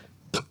opinion.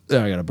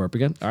 I got a burp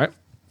again. All right.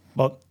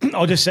 Well,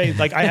 I'll just say,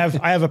 like,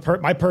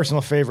 my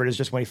personal favorite is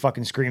just when he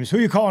fucking screams, "Who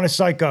you calling a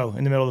psycho?"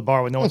 in the middle of the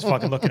bar when no one's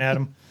fucking looking at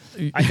him.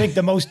 I think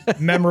the most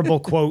memorable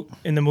quote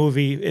in the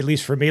movie, at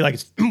least for me, like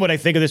when I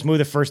think of this movie,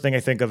 the first thing I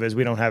think of is,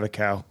 "We don't have a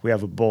cow, we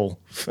have a bull."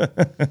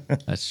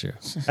 That's true.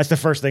 That's the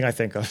first thing I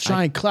think of.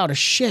 Giant cloud of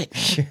shit.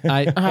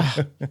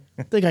 I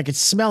think I could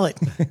smell it.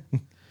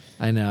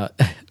 I know.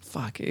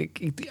 Fuck.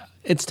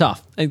 It's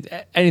tough.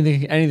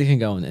 Anything can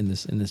go in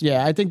this.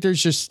 Yeah, I think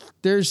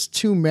there's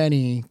too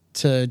many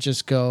to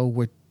just go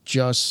with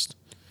just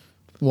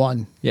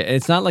one. Yeah,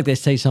 it's not like they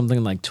say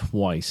something like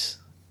twice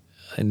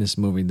in this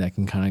movie that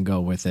can kind of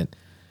go with it.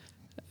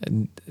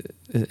 And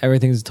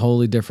everything's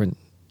totally different,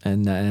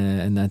 and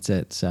that's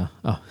it. So,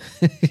 oh,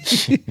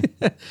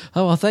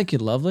 well, thank you,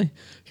 lovely.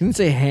 He didn't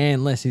say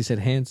handless. He said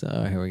hands.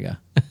 Oh, here we go.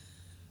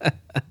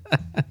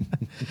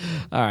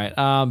 All right.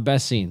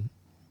 Best scene.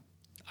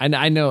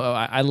 I know.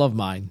 I love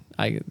mine.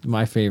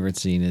 My favorite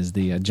scene is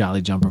the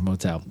Jolly Jumper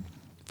Motel,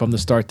 from the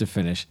start to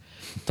finish.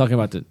 Talking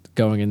about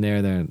going in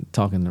there, they're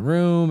talking in the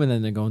room, and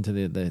then they're going to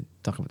the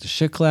talking about the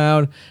shit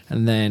cloud,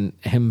 and then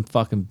him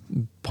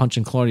fucking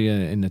punching Claudia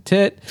in the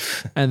tit,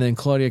 and then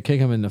Claudia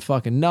kick him in the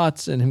fucking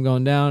nuts, and him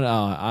going down.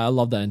 Oh, I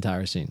love that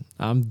entire scene.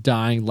 I'm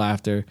dying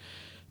laughter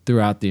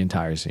throughout the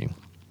entire scene.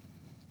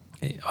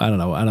 I don't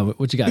know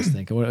what you guys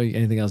think.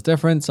 Anything else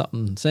different?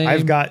 Something same?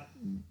 I've got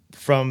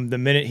from the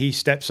minute he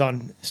steps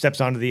onto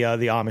the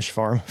Amish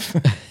farm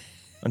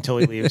until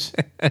he leaves.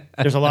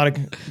 There's a lot of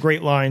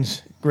great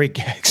lines, great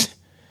gags.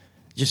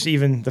 Just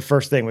even the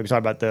first thing we were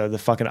talking about the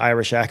fucking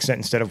Irish accent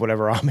instead of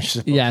whatever Amish is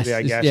supposed to be,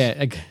 I guess.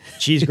 Yeah.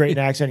 She's great in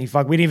accent. We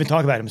didn't even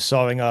talk about him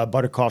sawing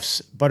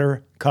Buttercup's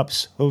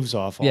hooves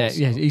off. Also.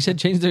 Yeah. He said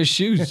change their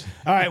shoes.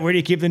 All right, where do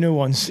you keep the new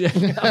ones? Oh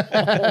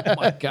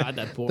my God,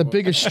 that poor the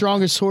biggest,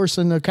 strongest horse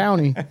in the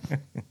county.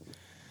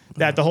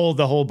 That the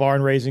whole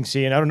barn raising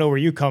scene. I don't know where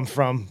you come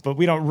from, but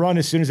we don't run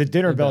as soon as the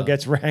dinner bell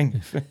gets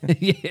rang.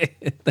 Yeah.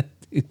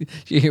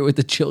 You're here with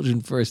the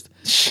children first.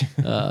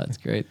 It's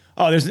great.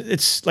 Oh,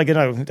 it's like,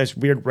 this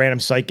weird random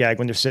sight gag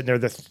when they're sitting there,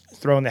 they're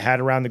throwing the hat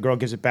around, the girl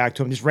gives it back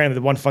to him. Just randomly,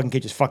 the one fucking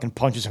kid just fucking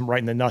punches him right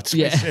in the nuts.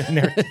 Yeah. Sitting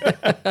there.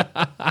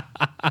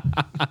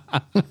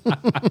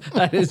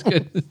 That is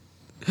good.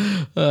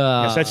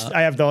 Yes,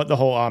 I have the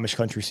whole Amish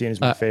country scene is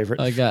my favorite.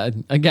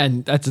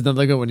 Again, that's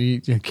another good one.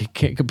 You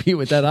can't compete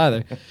with that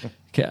either.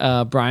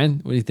 Brian,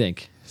 what do you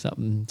think?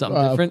 Something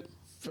different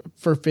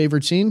for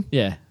favorite scene?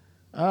 Yeah.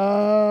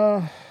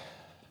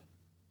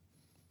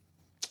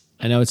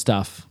 I know it's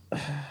tough.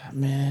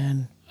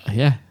 Man.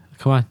 Yeah,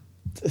 come on.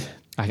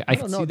 I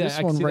can know, see that.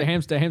 I can see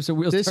the hamster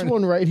wheels. This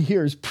one right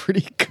here is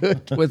pretty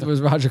good. with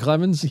Roger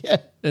Clemens. Yeah.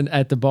 And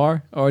at the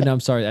bar, or no,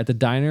 I'm sorry, at the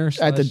diner.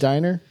 At the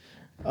diner.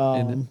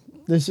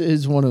 This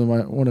is one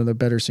of the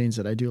better scenes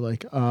that I do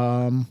like.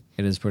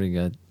 It is pretty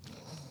good.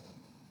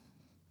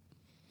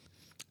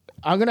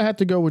 I'm gonna have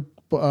to go with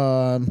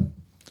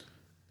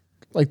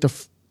like the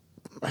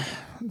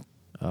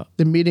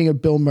meeting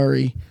of Bill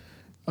Murray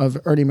of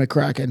Ernie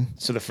McCracken.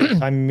 So the first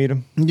time you meet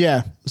him?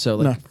 Yeah.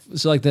 So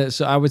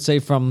I would say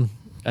from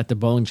at the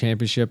bowling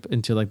championship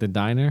into like the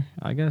diner,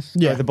 I guess.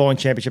 Yeah, the bowling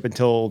championship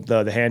until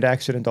the hand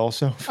accident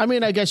also. I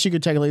mean, I guess you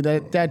could technically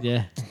that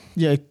yeah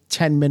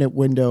 10-minute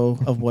window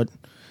of what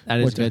that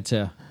is good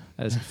too.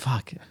 That is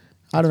fuck.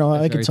 I don't know.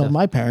 I could tell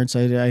my parents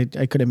I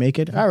couldn't make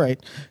it. All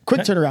right,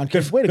 quick turnaround.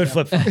 Good flip.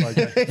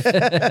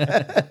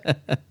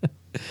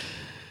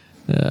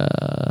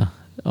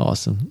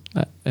 Awesome.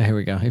 Here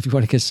we go. If you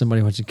want to kiss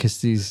somebody, why don't you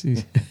kiss these?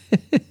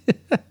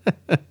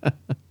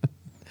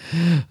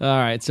 All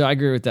right. So I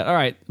agree with that. All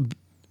right.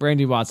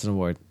 Randy Watson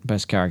Award,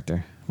 best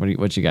character.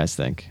 What you guys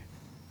think?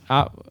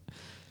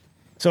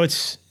 So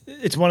it's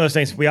one of those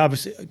things. I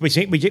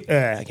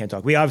can't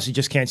talk. We obviously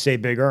just can't say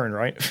Big Earn,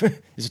 right?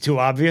 Is it too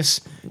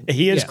obvious?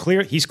 He is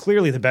clear. He's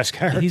clearly the best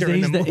character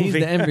in the movie. He's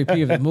the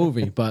MVP of the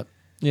movie, but.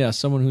 Yeah,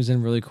 someone who's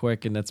in really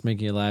quick and that's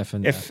making you laugh.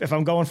 And if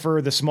I'm going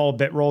for the small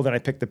bit role, then I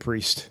pick the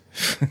priest.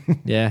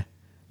 Yeah,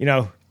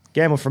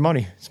 gamble for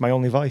money. It's my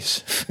only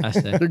vice.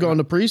 You're going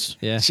to priest?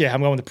 Yeah,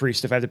 I'm going the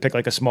priest. If I had to pick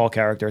like a small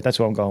character, that's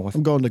what I'm going with.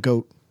 I'm going the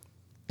goat.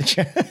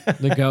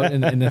 The goat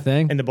in the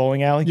thing in the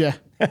bowling alley. Yeah.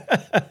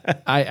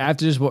 I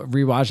after just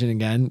rewatching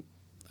again,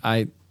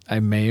 I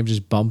may have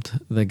just bumped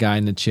the guy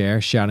in the chair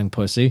shouting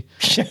 "pussy"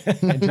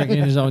 and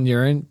drinking his own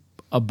urine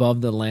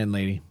above the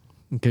landlady.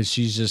 Because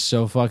she's just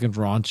so fucking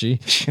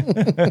raunchy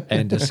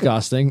and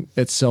disgusting.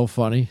 It's so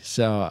funny.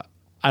 So,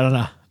 I don't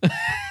know.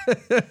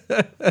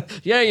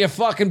 Yeah, you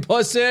fucking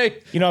pussy.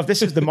 If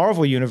this is the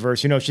Marvel universe,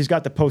 she's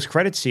got the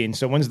post-credit scene.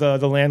 So when's the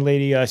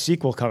landlady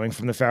sequel coming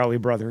from the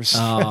Farrelly brothers?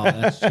 Oh,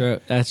 that's true.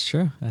 That's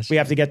true. We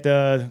have to get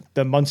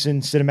the Munson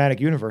cinematic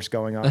universe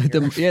going on.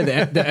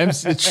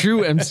 The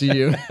true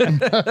MCU.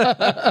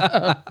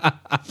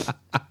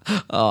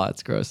 Oh,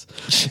 that's gross.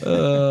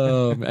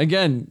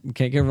 Again,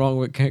 can't go wrong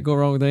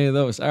with any of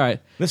those. All right.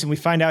 Listen, we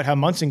find out how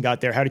Munson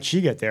got there. How did she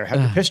get there? How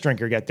did the piss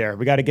drinker get there?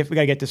 We got to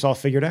get this all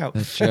figured out.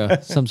 That's true.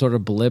 Some sort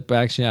of blip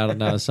action. I don't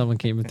know. Someone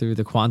came in through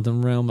the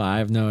quantum realm. I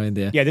have no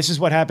idea. Yeah, this is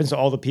what happens to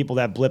all the people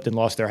that blipped and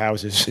lost their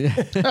houses. They're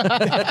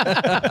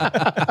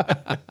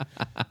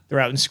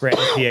out in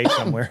Scranton, PA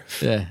somewhere.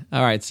 Yeah.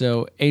 All right.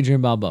 So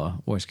Adrian Balboa,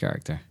 worst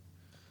character.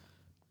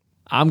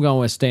 I'm going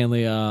with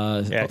Stanley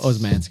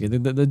Osmansky,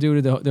 the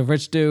dude, the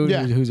rich dude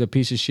who's a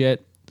piece of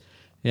shit.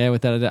 Yeah,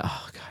 without a doubt.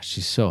 Oh gosh,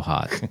 she's so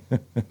hot,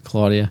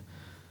 Claudia.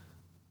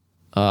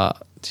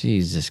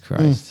 Jesus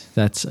Christ,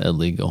 that's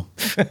illegal.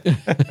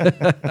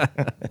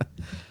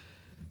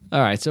 All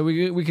right, so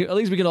we could at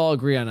least we can all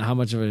agree on how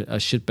much of a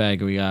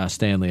shitbag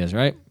Stanley is,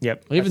 right?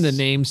 Yep. Even the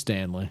name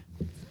Stanley.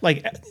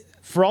 Like,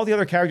 for all the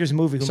other characters in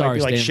the movie who might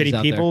be like Stanley's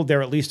shitty people,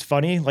 they're at least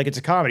funny. Like, it's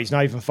a comedy. He's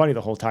not even funny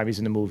the whole time he's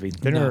in the movie.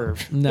 The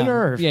nerve. The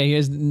nerve. Yeah, he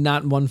has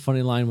not one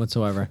funny line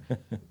whatsoever.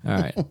 All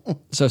right.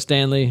 So,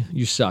 Stanley,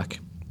 you suck.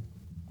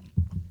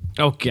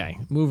 Okay,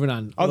 moving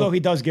on. Although he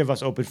does give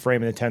us open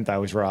frame in the 10th I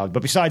was robbed.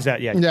 But besides that,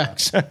 yeah.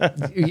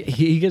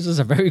 He gives us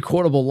a very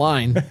quotable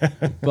line,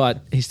 but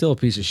he's still a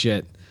piece of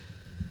shit.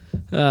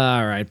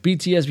 All right,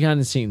 BTS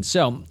behind the scenes.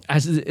 So,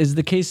 as is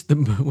the case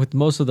with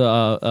most of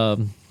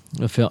the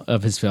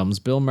of his films,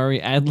 Bill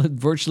Murray ad-libbed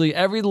virtually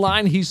every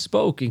line he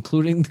spoke,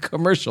 including the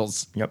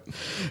commercials. Yep.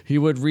 He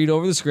would read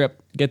over the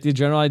script, get the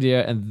general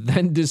idea, and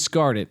then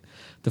discard it.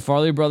 The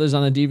Farley brothers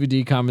on the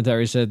DVD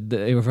commentary said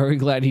they were very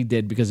glad he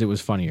did because it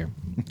was funnier.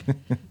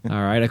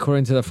 All right,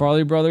 according to the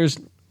Farley brothers,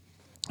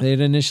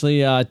 they'd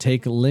initially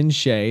take Lynn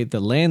Shay, the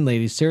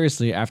landlady,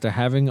 seriously after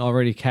having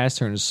already cast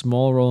her in a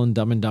small role in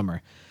Dumb and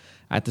Dumber.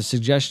 At the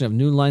suggestion of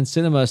New Line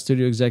Cinema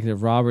studio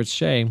executive Robert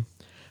Shay,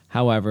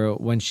 however,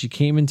 when she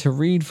came in to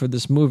read for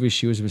this movie,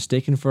 she was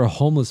mistaken for a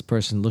homeless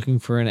person looking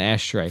for an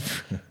ashtray.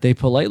 They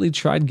politely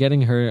tried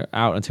getting her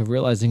out until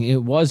realizing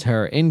it was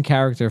her in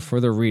character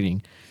for the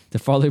reading. The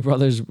Farley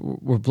brothers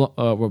were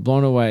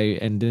blown away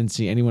and didn't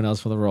see anyone else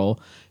for the role.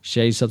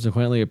 Shay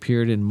subsequently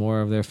appeared in more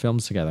of their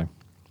films together.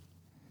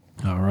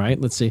 All right,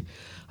 let's see.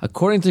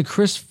 According to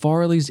Chris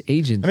Farley's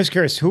agent... I'm just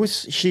curious, who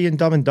is she in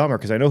Dumb and Dumber?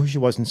 Because I know who she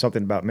was in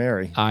Something About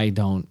Mary. I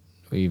don't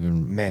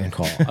even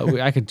recall.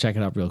 I could check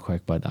it up real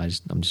quick, but I'm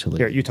just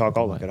Here, you talk,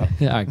 I'll look it up.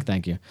 All right,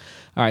 thank you.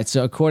 All right,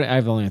 so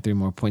I've only got 3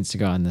 more points to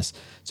go on this.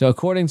 So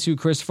according to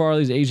Chris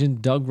Farley's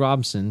agent, Doug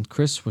Robinson,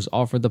 Chris was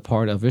offered the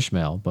part of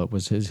Ishmael, but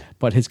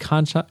his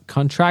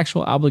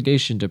contractual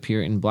obligation to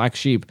appear in Black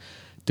Sheep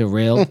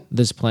derailed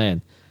this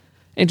plan.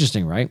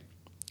 Interesting, right?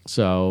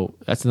 So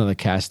that's another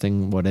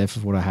casting. What if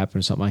it would have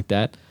happened or something like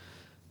that?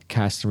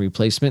 Casting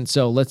replacement.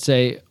 So let's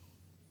say,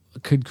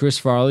 could Chris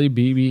Farley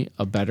be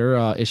a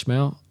better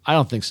Ishmael? I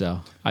don't think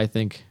so. I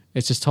think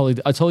it's just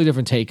a totally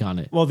different take on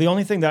it. Well, the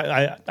only thing that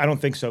I don't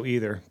think so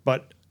either.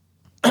 But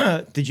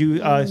did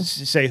you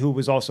say who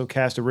was also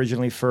cast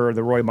originally for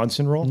the Roy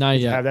Munson role? Not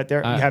yet. You have that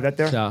there? You have that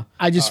there? So,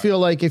 I just feel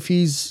like if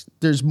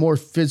there's more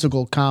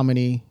physical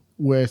comedy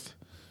with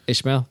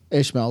Ishmael.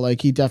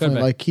 Like he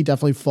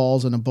definitely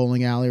falls in a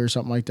bowling alley or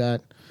something like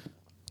that.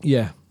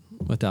 Yeah,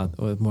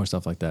 with more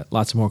stuff like that.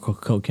 Lots of more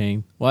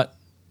cocaine. What?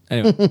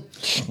 Anyway,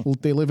 Well,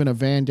 they live in a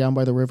van down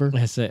by the river.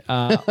 I say.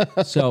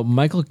 So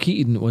Michael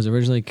Keaton was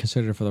originally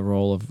considered for the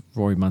role of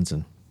Roy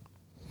Munson.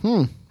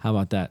 How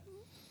about that?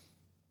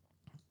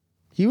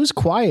 He was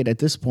quiet at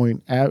this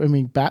point. I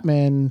mean,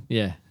 Batman.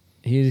 Yeah,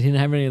 he didn't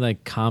have any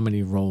like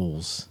comedy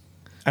roles.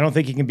 I don't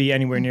think he can be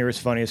anywhere near as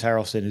funny as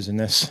Harrelson is in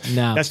this.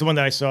 No. That's the one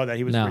that I saw that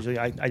he was No. originally.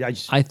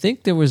 I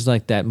think there was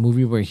like that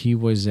movie where he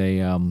was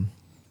a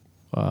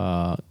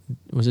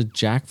was it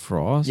Jack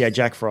Frost? Yeah,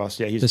 Jack Frost.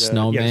 Yeah, he's The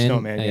snowman? Yeah, the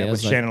snowman. Yeah, Yeah, it with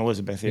was like- Shannon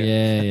Elizabeth.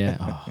 Yeah.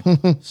 Yeah.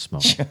 Oh,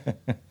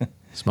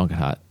 smoking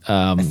hot.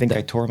 I think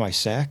I tore my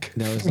sack.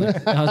 That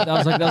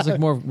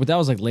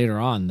was like later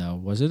on though,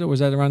 was it? Or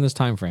was that around this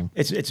time frame?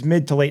 It's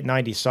mid to late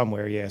 '90s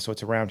somewhere. Yeah, so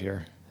it's around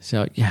here.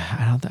 So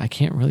yeah, I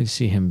can't really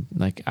see him.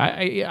 Like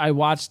I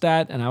watched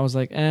that and I was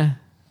like,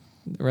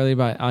 really,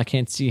 but I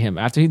can't see him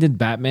after he did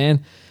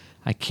Batman.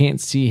 I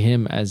can't see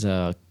him as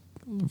a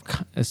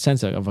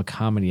sense of a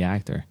comedy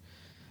actor.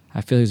 I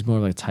feel he's more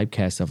like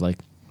typecast of like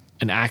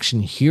an action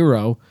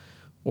hero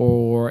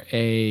or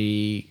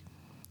a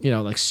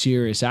like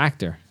serious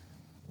actor,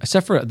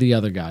 except for the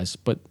other guys.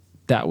 But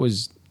that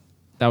was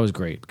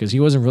great because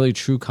he wasn't really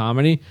true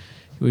comedy.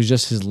 It was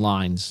just his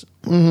lines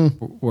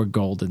were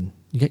golden.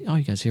 You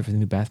guys here for the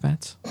new bath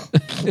mats?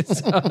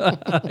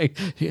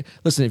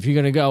 Listen, if you're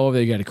gonna go over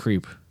there, you got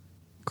to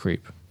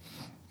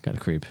gotta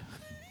creep.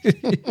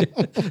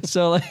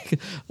 So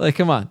like,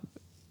 come on.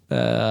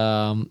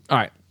 All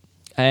right.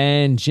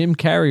 And Jim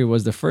Carrey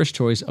was the first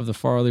choice of the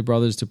Farley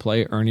brothers to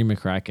play Ernie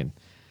McCracken.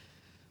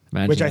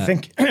 Imagine Which I that.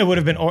 think it would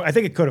have been. I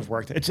think it could have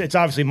worked. It's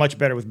obviously much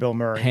better with Bill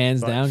Murray,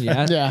 Hands down,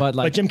 yeah. Yeah.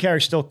 But Jim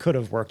Carrey still could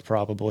have worked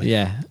probably.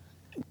 yeah.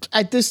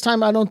 At this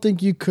time, I don't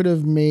think you could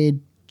have made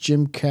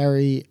Jim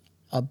Carrey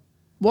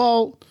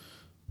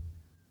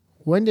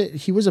when did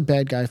he was a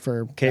bad guy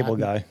for Cable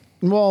Batman. Guy.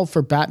 Well,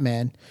 for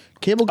Batman,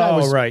 Cable Guy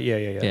was right.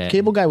 Yeah.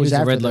 Cable Guy was He's the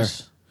after Riddler.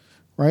 this,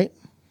 right?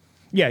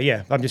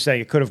 Yeah. I'm just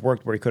saying it could have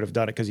worked where he could have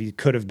done it because he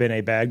could have been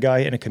a bad guy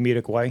in a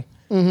comedic way.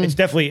 It's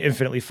definitely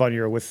infinitely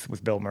funnier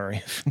with Bill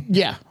Murray.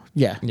 Yeah.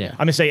 Yeah. I'm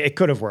gonna say it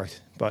could have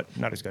worked, but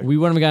not as good. We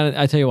wouldn't have gotten.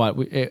 I tell you what,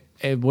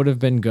 it would have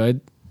been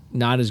good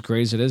not as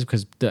great as it is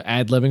because the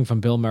ad-libbing from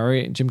Bill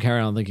Murray, Jim Carrey,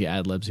 I don't think he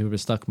ad-libs. He would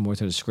have stuck more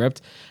to the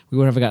script. We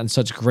wouldn't have gotten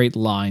such great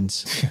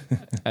lines.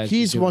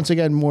 He's once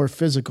again more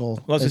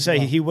physical. Well, as I say,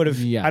 he would have.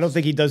 Yes. I don't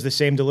think he does the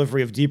same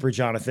delivery of Deeper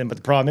Jonathan, but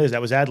the problem is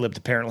that was ad libbed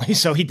apparently.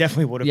 So he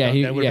definitely would have. Yeah,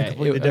 done that. Would have been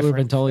completely it would have been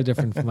different. totally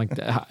different from like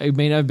that. It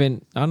may not have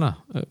been. I don't know.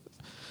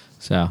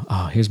 So,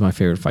 here's my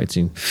favorite fight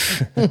scene.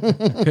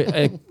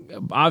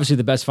 Obviously,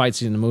 the best fight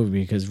scene in the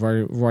movie because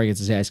Roy gets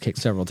his ass kicked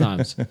several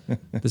times.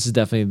 This is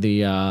definitely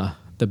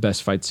the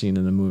best fight scene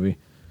in the movie.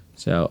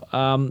 So,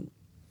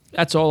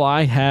 that's all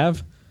I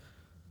have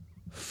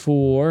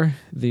for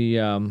the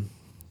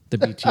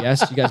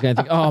BTS. You guys gonna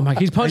think, oh my,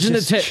 he's punching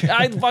the tit.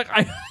 I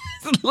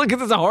look at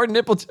this, a hard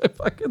nipple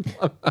tip.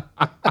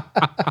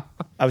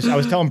 I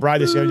was telling Bride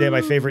this the other day.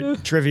 My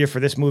favorite trivia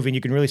for this movie, and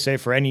you can really say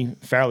for any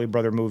Farrelly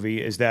brother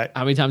movie, is that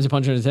How many times you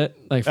punch her in the tit?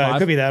 Like 5? it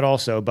could be that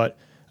also. But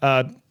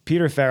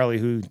Peter Farrelly,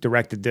 who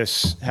directed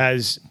this,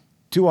 has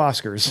 2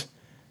 Oscars.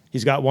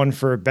 He's got one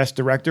for Best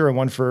Director and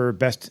one for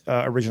Best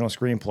Original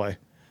Screenplay.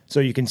 So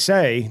you can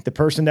say the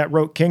person that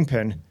wrote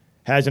Kingpin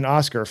has an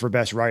Oscar for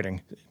Best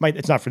Writing.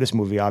 It's not for this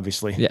movie,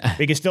 obviously. Yeah.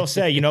 But you can still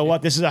say, you know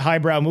what, this is a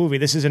highbrow movie.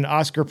 This is an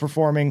Oscar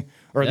performing,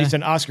 or at least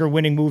an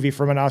Oscar-winning movie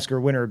from an Oscar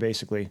winner,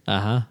 basically.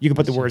 You can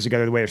put the words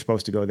together the way they're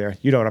supposed to go there.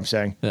 You know what I'm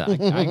saying. Yeah,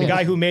 The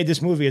guy who made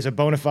this movie is a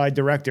bona fide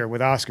director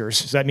with Oscars.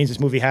 So that means this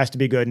movie has to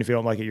be good, and if you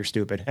don't like it, you're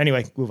stupid.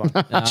 Anyway, move on.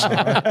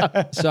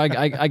 So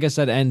I guess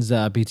that ends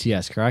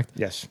BTS, correct?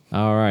 Yes.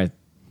 All right.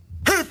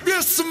 If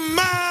you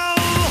smell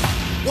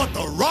what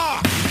The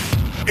Rock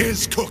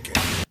is cooking.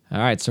 All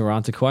right, so we're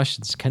on to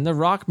questions. Can The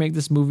Rock make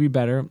this movie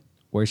better?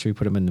 Where should we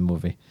put him in the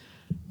movie?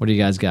 What do you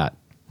guys got?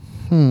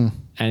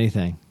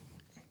 Anything?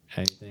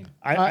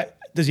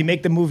 Does he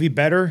make the movie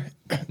better?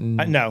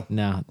 No.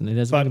 No, it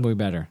doesn't make the movie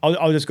better.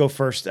 I'll just go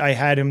first. I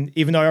had him,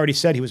 even though I already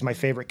said he was my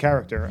favorite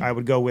character, I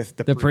would go with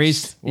the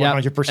priest.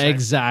 100%. Yep,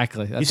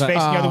 exactly. He's facing the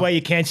other way.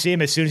 You can't see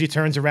him. As soon as he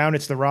turns around,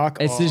 it's The Rock.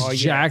 It's this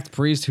jacked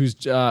priest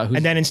who's and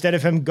then instead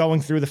of him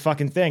going through the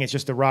fucking thing, it's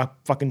just The Rock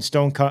fucking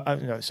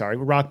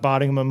rock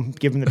bottoming him,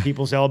 giving the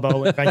people's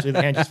elbow, and eventually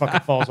the hand just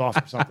fucking falls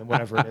off or something,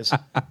 whatever it is.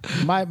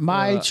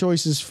 My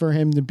choice is for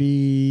him to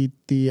be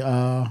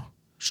the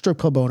strip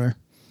club owner.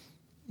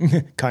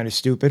 Kind of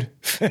stupid.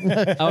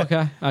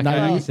 Okay.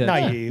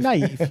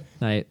 Naive.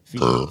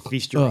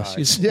 Feast your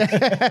eyes.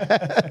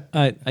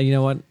 You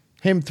know what?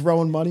 Him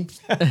throwing money.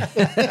 Or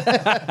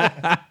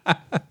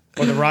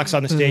The Rock's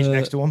on the stage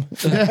next to him.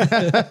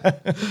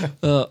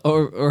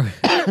 Or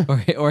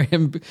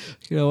him,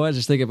 you know what?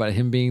 Just think about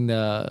him being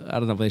I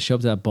don't know, if they show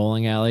up to that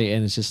bowling alley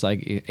and it's just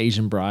like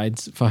Asian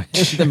brides,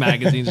 the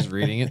magazine just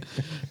reading it.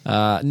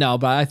 No,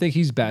 but I think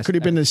he's best. Could he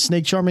have been the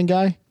snake charming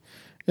guy?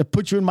 It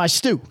put you in my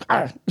stew.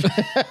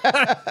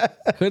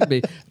 Could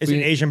be. Is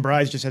it Asian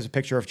Brides just has a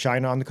picture of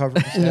China on the cover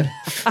instead?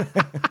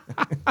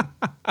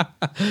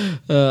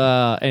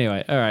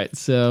 Anyway, all right.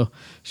 So,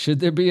 should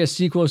there be a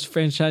sequel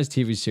franchise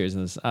TV series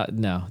in this?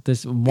 No,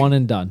 this one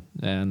and done.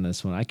 And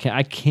this one, I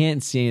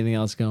can't see anything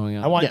else going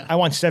on. I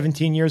want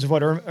 17 years of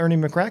what Ernie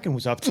McCracken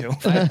was up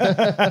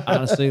to.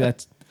 Honestly,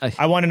 that's.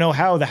 I want to know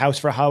how the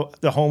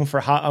home for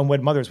hot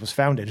unwed mothers was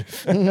founded.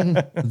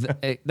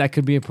 That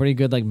could be a pretty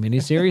good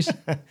miniseries.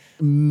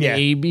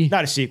 Maybe yeah,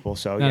 not a sequel.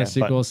 So not a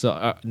sequel.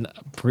 So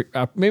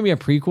maybe a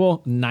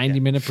prequel,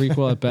 90-minute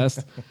prequel at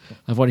best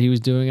of what he was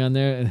doing on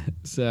there.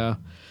 So,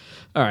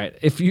 all right,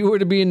 if you were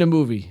to be in the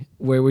movie,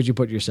 where would you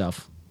put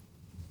yourself?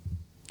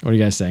 What do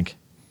you guys think?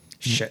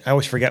 Shit, I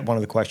always forget one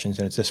of the questions,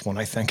 and it's this one,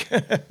 I think.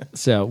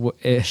 So,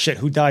 shit,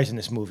 who dies in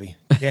this movie?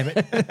 Damn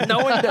it! No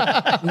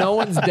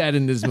one's dead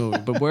in this movie.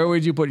 But where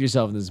would you put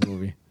yourself in this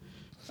movie?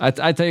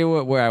 I tell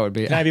you where I would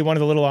be. Can I be one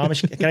of the little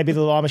Amish? Can I be the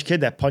little Amish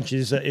kid that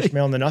punches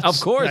Ishmael in the nuts? Of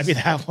course. Can I be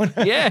that one?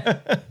 Yeah,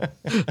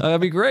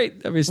 that'd be great.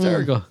 That'd be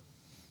hysterical.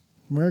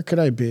 Where could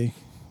I be?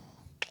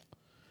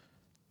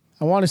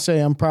 I want to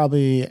say I'm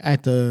probably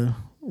at the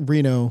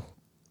Reno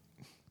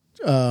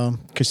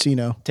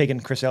casino.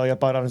 Taking Chris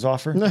Elliott out on his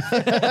offer. That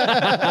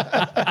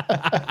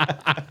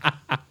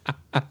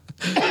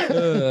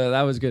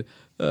was good.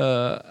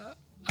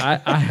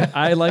 I'm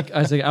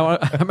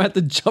at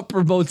the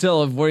Jumper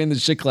Motel avoiding the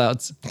shit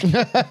clouds. You're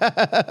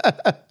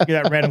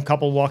that random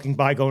couple walking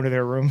by, going to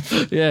their room.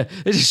 Yeah,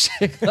 it's a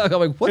shit cloud.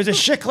 I'm like, what? There's a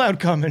shit cloud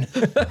coming.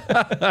 People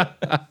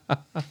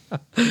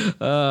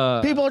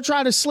are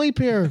trying to sleep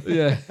here.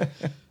 Yeah.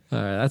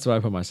 All right, that's where I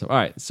put myself. All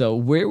right, so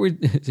would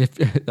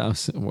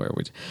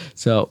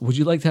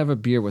you like to have a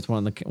beer with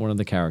one of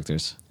the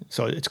characters?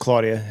 So it's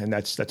Claudia, and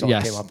that's all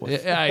I came up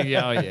with.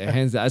 Yeah,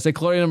 hands down. I said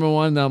Claudia number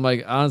one. Now I'm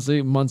like,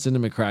 honestly, months into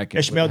McCracken.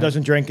 Ishmael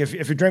doesn't drink. If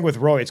you drink with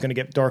Roy, it's going to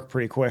get dark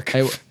pretty quick.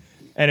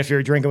 And if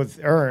you're drinking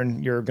with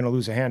Ern, you're going to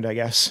lose a hand, I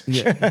guess.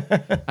 Yeah.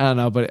 I don't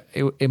know, but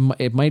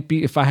it might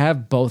be if I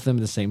have both of them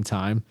at the same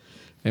time.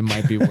 It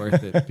might be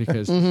worth it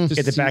because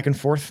get the back and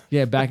forth.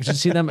 Yeah, just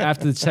see them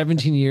after the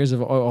 17 years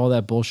of all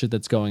that bullshit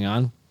that's going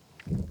on,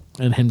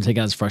 and him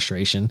taking out his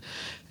frustration,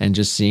 and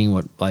just seeing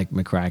what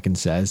McCracken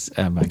says.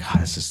 And I'm like,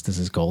 God, this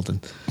is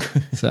golden.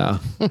 So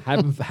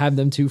have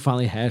them two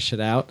finally hash it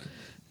out,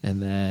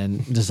 and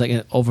then just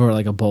like over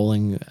like a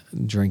bowling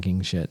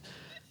drinking shit.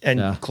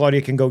 And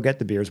Claudia can go get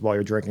the beers while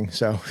you're drinking.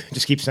 So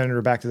just keep sending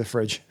her back to the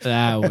fridge.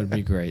 That would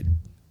be great.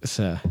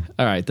 So,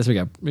 all right, that's what we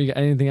got. We got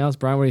anything else,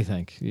 Brian? What do you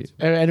think?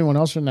 Anyone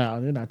else for now?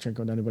 You're not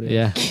drinking with anybody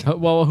else. Yeah.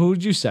 Well, who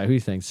would you say? Who do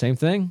you think? Same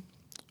thing?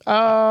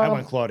 I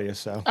went Claudia,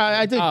 so.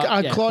 I think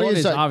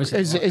Claudia's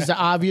is the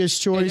obvious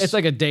choice. It's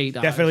like a date.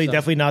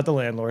 Definitely not the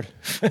landlord.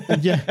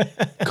 Yeah.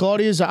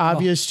 Claudia's the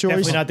obvious choice.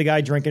 Definitely not the guy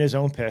drinking his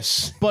own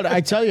piss. But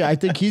I tell you, I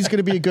think he's going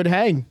to be a good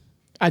hang.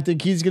 That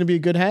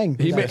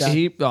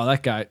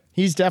guy.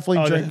 He's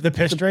definitely the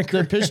piss drinker.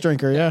 The piss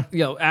drinker, yeah.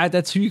 Yo,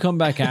 that's who you come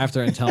back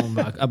after and tell him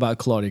about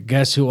Claudia.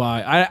 Guess who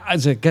I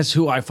said, guess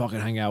who I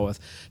fucking hang out with?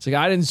 It's like,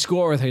 I didn't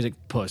score with her. He's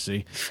like,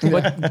 pussy.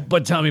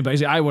 But tell me,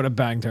 basically, I would have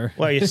banged her.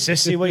 Well, you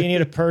sissy, what you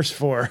need a purse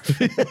for?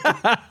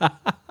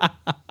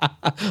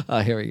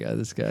 Oh, here we go.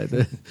 This guy.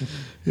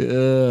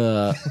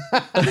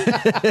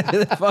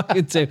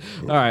 Fucking same.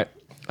 All right.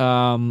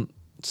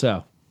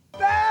 So.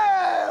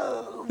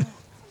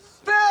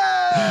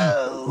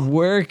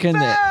 Where can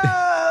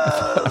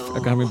I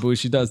forgot how many boos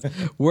she does.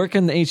 Where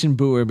can the ancient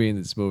booer be in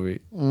this movie?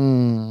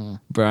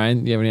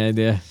 Brian, you have any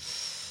idea?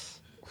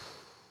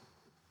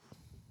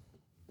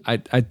 I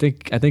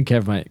think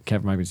Kev might be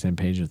on the same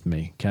page with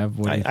me. Kev,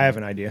 what do you think? I have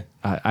an idea.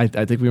 I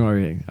think we might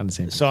be on the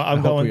same page. So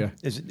I'm going.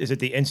 Is it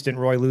the instant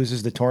Roy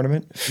loses the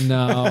tournament?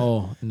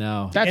 No.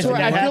 That's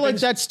what I feel like.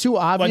 That's too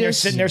obvious. When they're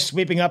sitting there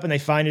sweeping up and they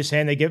find his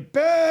hand, they get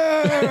boo,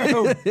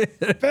 boo.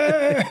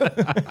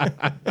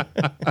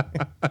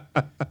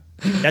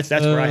 That's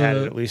where I had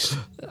it, at least.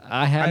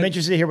 I'm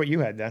interested to hear what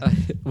you had then.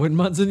 When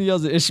Munson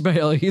yells at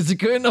Ishmael, he's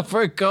good enough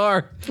for a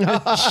car.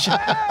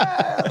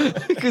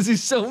 Because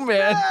he's so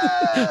mad.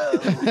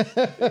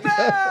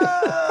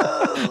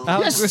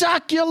 No! You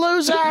suck, you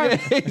loser!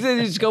 Then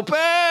you just go, boo!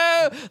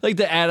 Like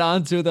to add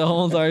on to the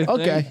whole entire thing.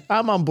 Okay,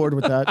 I'm on board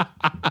with that.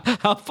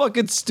 How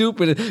fucking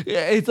stupid.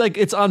 It's like,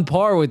 it's on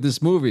par with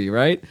this movie,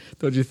 right?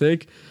 Don't you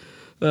think?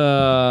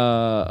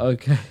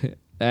 Okay.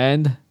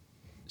 And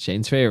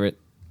Shane's favorite.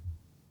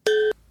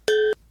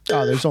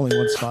 Oh, there's only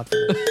one spot for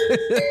this.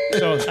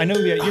 So I knew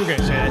that you were going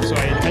to say that, so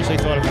I intentionally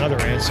thought of another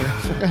answer.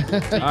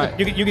 All right.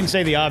 You can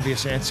say the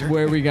obvious answer.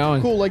 Where are we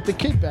going? Cool, like the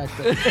kid back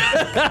there.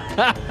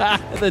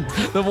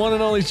 the one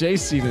and only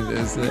chase scene in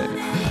this.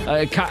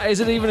 Is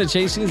it even a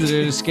chase scene? Is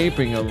it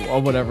escaping or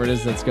whatever it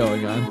is that's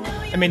going on?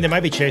 I mean, they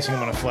might be chasing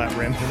him on a flat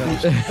rim. Who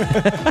knows?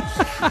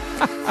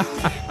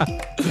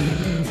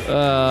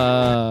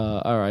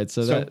 All right,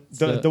 so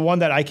the one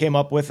that I came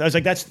up with, I was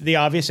like, that's the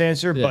obvious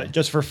answer, but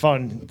just for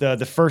fun,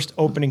 the first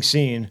opening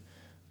scene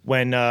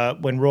when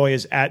Roy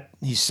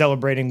he's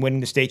celebrating winning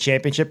the state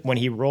championship, when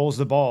he rolls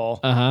the ball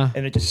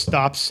and it just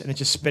stops and it's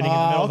just spinning in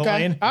the middle of the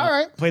lane. All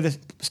right,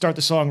 start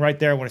the song right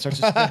there when it starts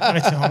to spin on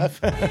its own.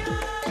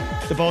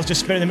 The ball's just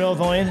spinning in the middle of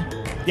the lane.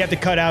 You have to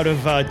cut out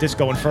of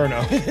Disco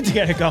Inferno to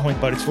get it going,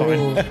 but it's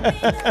fine.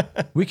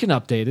 We can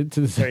update it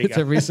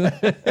to recent.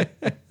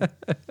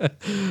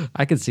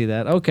 I can see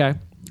that. Okay.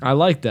 I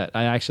like that.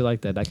 I actually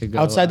like that. I could go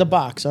outside the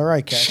box. All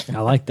right, Kat. I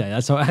like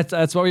that.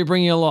 That's why we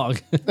bring you along.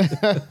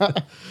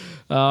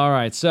 All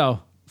right. So,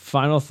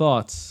 final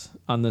thoughts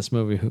on this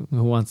movie.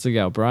 Who wants to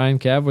go? Brian,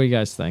 Kev, what do you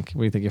guys think?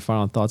 What do you think your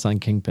final thoughts on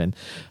Kingpin?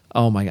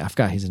 Oh my God, I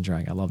forgot he's in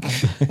drag. I love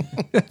that.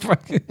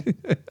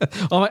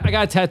 I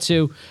got a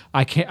tattoo.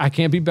 I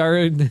can't be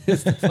buried.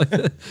 We'll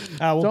burn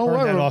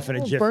that off in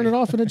a jiffy. Burn it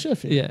off in a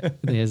jiffy. Yeah,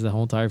 he has the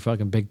whole entire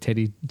fucking big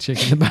titty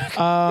chick in the back.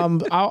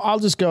 I'll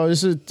just go.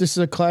 This is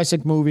a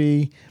classic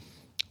movie.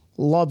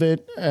 Love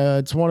it.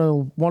 It's one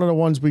of the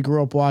ones we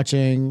grew up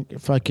watching.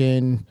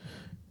 Fucking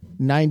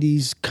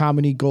 90s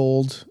comedy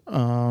gold.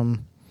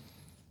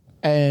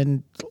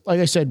 And like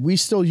I said, we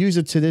still use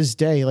it to this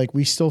day. Like,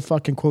 we still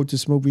fucking quote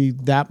this movie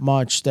that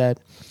much that,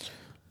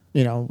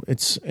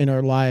 it's in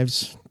our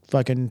lives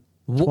fucking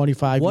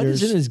 25 what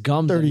years. What is in his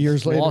gums 30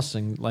 years later.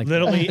 Flossing, like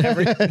literally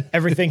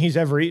everything he's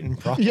ever eaten,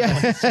 probably.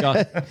 Yeah.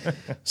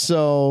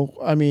 So,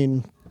 I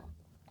mean...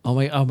 Oh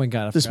my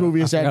God! This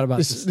movie has had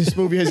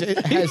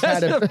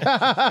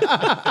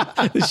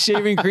the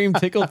shaving cream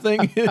tickle thing.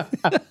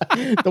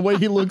 The way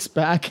he looks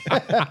back.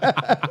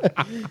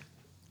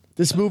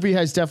 This movie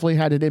has definitely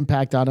had an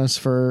impact on us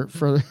for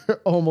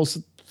almost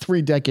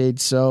 3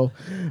 decades. So,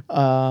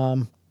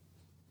 yeah,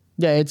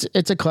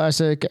 it's a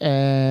classic,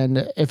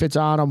 and if it's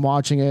on, I'm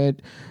watching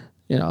it.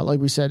 Like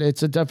we said,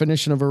 it's a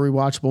definition of a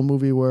rewatchable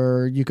movie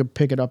where you could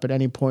pick it up at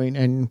any point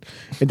and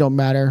it don't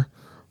matter.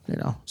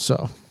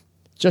 So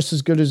just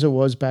as good as it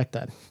was back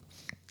then.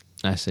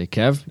 I say,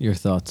 Kev, your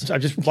thoughts? So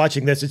I'm just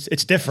watching this.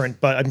 It's different,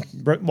 but I'm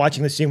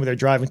watching the scene where they're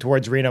driving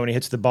towards Reno and he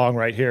hits the bong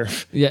right here.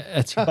 Yeah,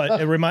 that's right.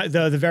 But it reminds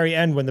the very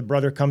end when the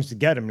brother comes to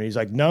get him and he's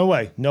like, no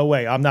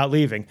way, I'm not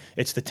leaving.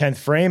 It's the 10th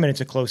frame and it's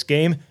a close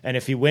game. And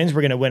if he wins,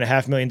 we're going to win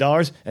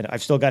 $500,000. And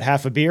I've still got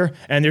half a beer.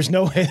 And there's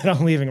no way that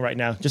I'm leaving right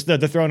now. Just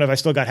the throwing of I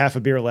still got half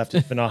a beer left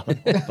is phenomenal.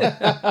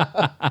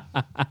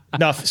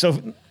 No,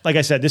 so like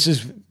I said, this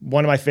is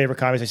one of my favorite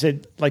comedies. I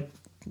said,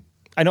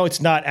 I know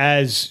it's not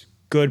as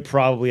good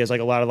probably as a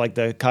lot of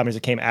the comedies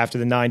that came after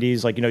the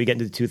 90s. You get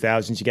into the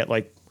 2000s, you get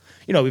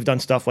we've done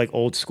stuff like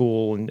Old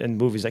School and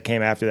movies that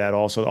came after that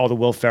also, all the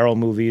Will Ferrell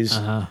movies.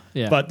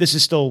 Yeah. But this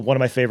is still one of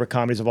my favorite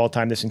comedies of all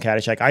time, this and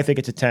Caddyshack. I think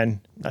it's a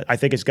 10. I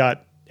think it's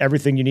got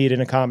everything you need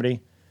in a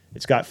comedy.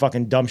 It's got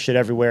fucking dumb shit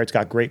everywhere. It's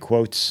got great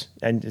quotes,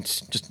 and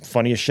it's just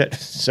funny as shit.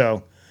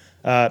 So,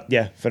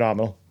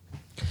 phenomenal.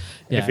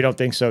 And if you don't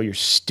think so, you're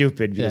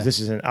stupid, because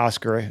this is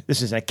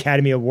an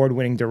Academy Award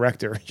winning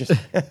director. Just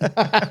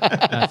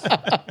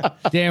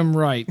damn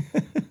right.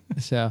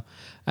 So,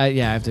 I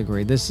have to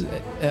agree. This,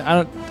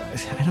 I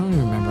don't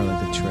even remember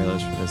like the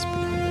trailers for this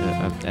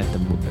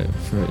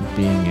for it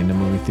being in the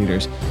movie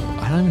theaters.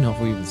 I don't even know if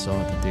we even saw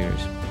it at the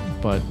theaters,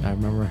 but I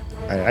remember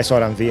I saw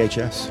it on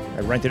VHS.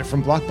 I rented it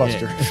from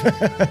Blockbuster.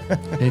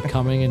 It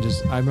coming and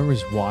I remember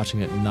just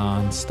watching it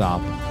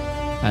nonstop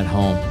at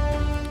home.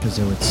 Because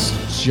it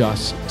was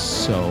just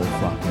so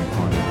fucking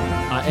funny,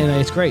 and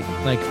it's great.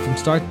 Like from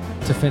start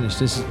to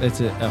finish, it's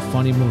a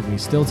funny movie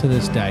still to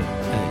this day.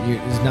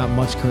 There's not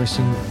much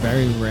cursing,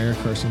 very rare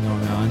cursing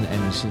going on,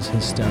 and it's just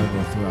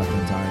hysterical throughout the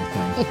entire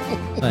thing.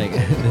 Like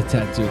the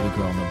tattoo of the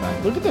girl in the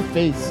back. Look at the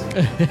face.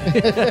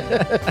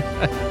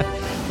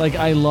 Like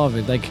I love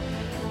it. Like,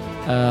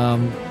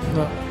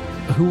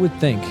 who would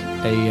think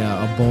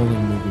a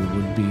bowling movie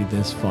would be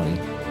this funny?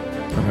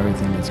 Of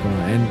everything that's going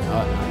on, and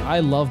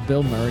I love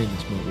Bill Murray in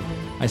this movie.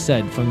 I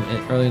said from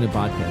early in the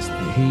podcast,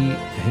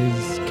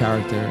 his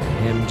character,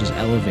 him just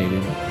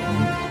elevated,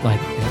 like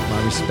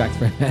my respect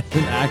for him as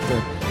an actor.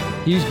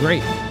 He was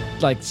great,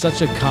 like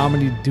such a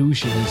comedy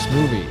douche in this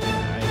movie.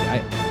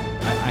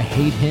 I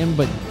hate him,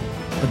 but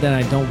then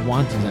I don't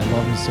want to. I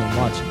love him so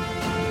much.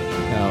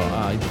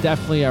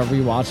 Definitely a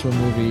rewatchable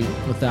movie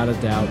without a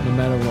doubt. No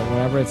matter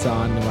whatever it's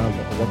on, no matter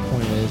what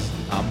point it is,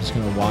 I'm just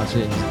gonna watch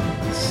it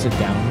and sit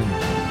down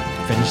and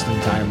finish the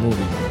entire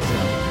movie. So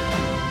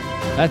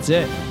that's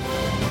it.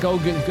 Go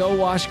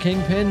watch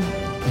Kingpin,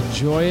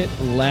 enjoy it,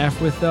 laugh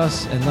with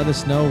us, and let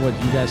us know what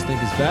you guys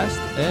think is best.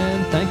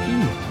 And thank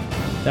you.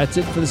 That's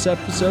it for this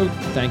episode.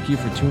 Thank you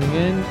for tuning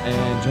in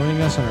and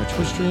joining us on our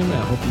Twitch stream.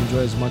 I hope you enjoy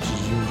as much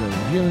as you enjoy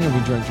reviewing and we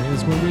enjoy enjoying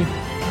this movie.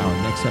 Our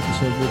next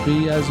episode will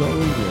be as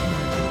always.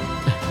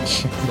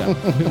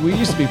 We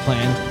used to be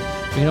planned.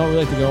 We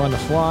like to go on the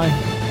fly,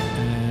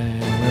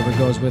 and wherever it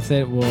goes with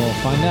it, we'll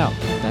find out.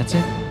 That's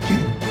it.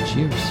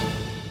 Cheers.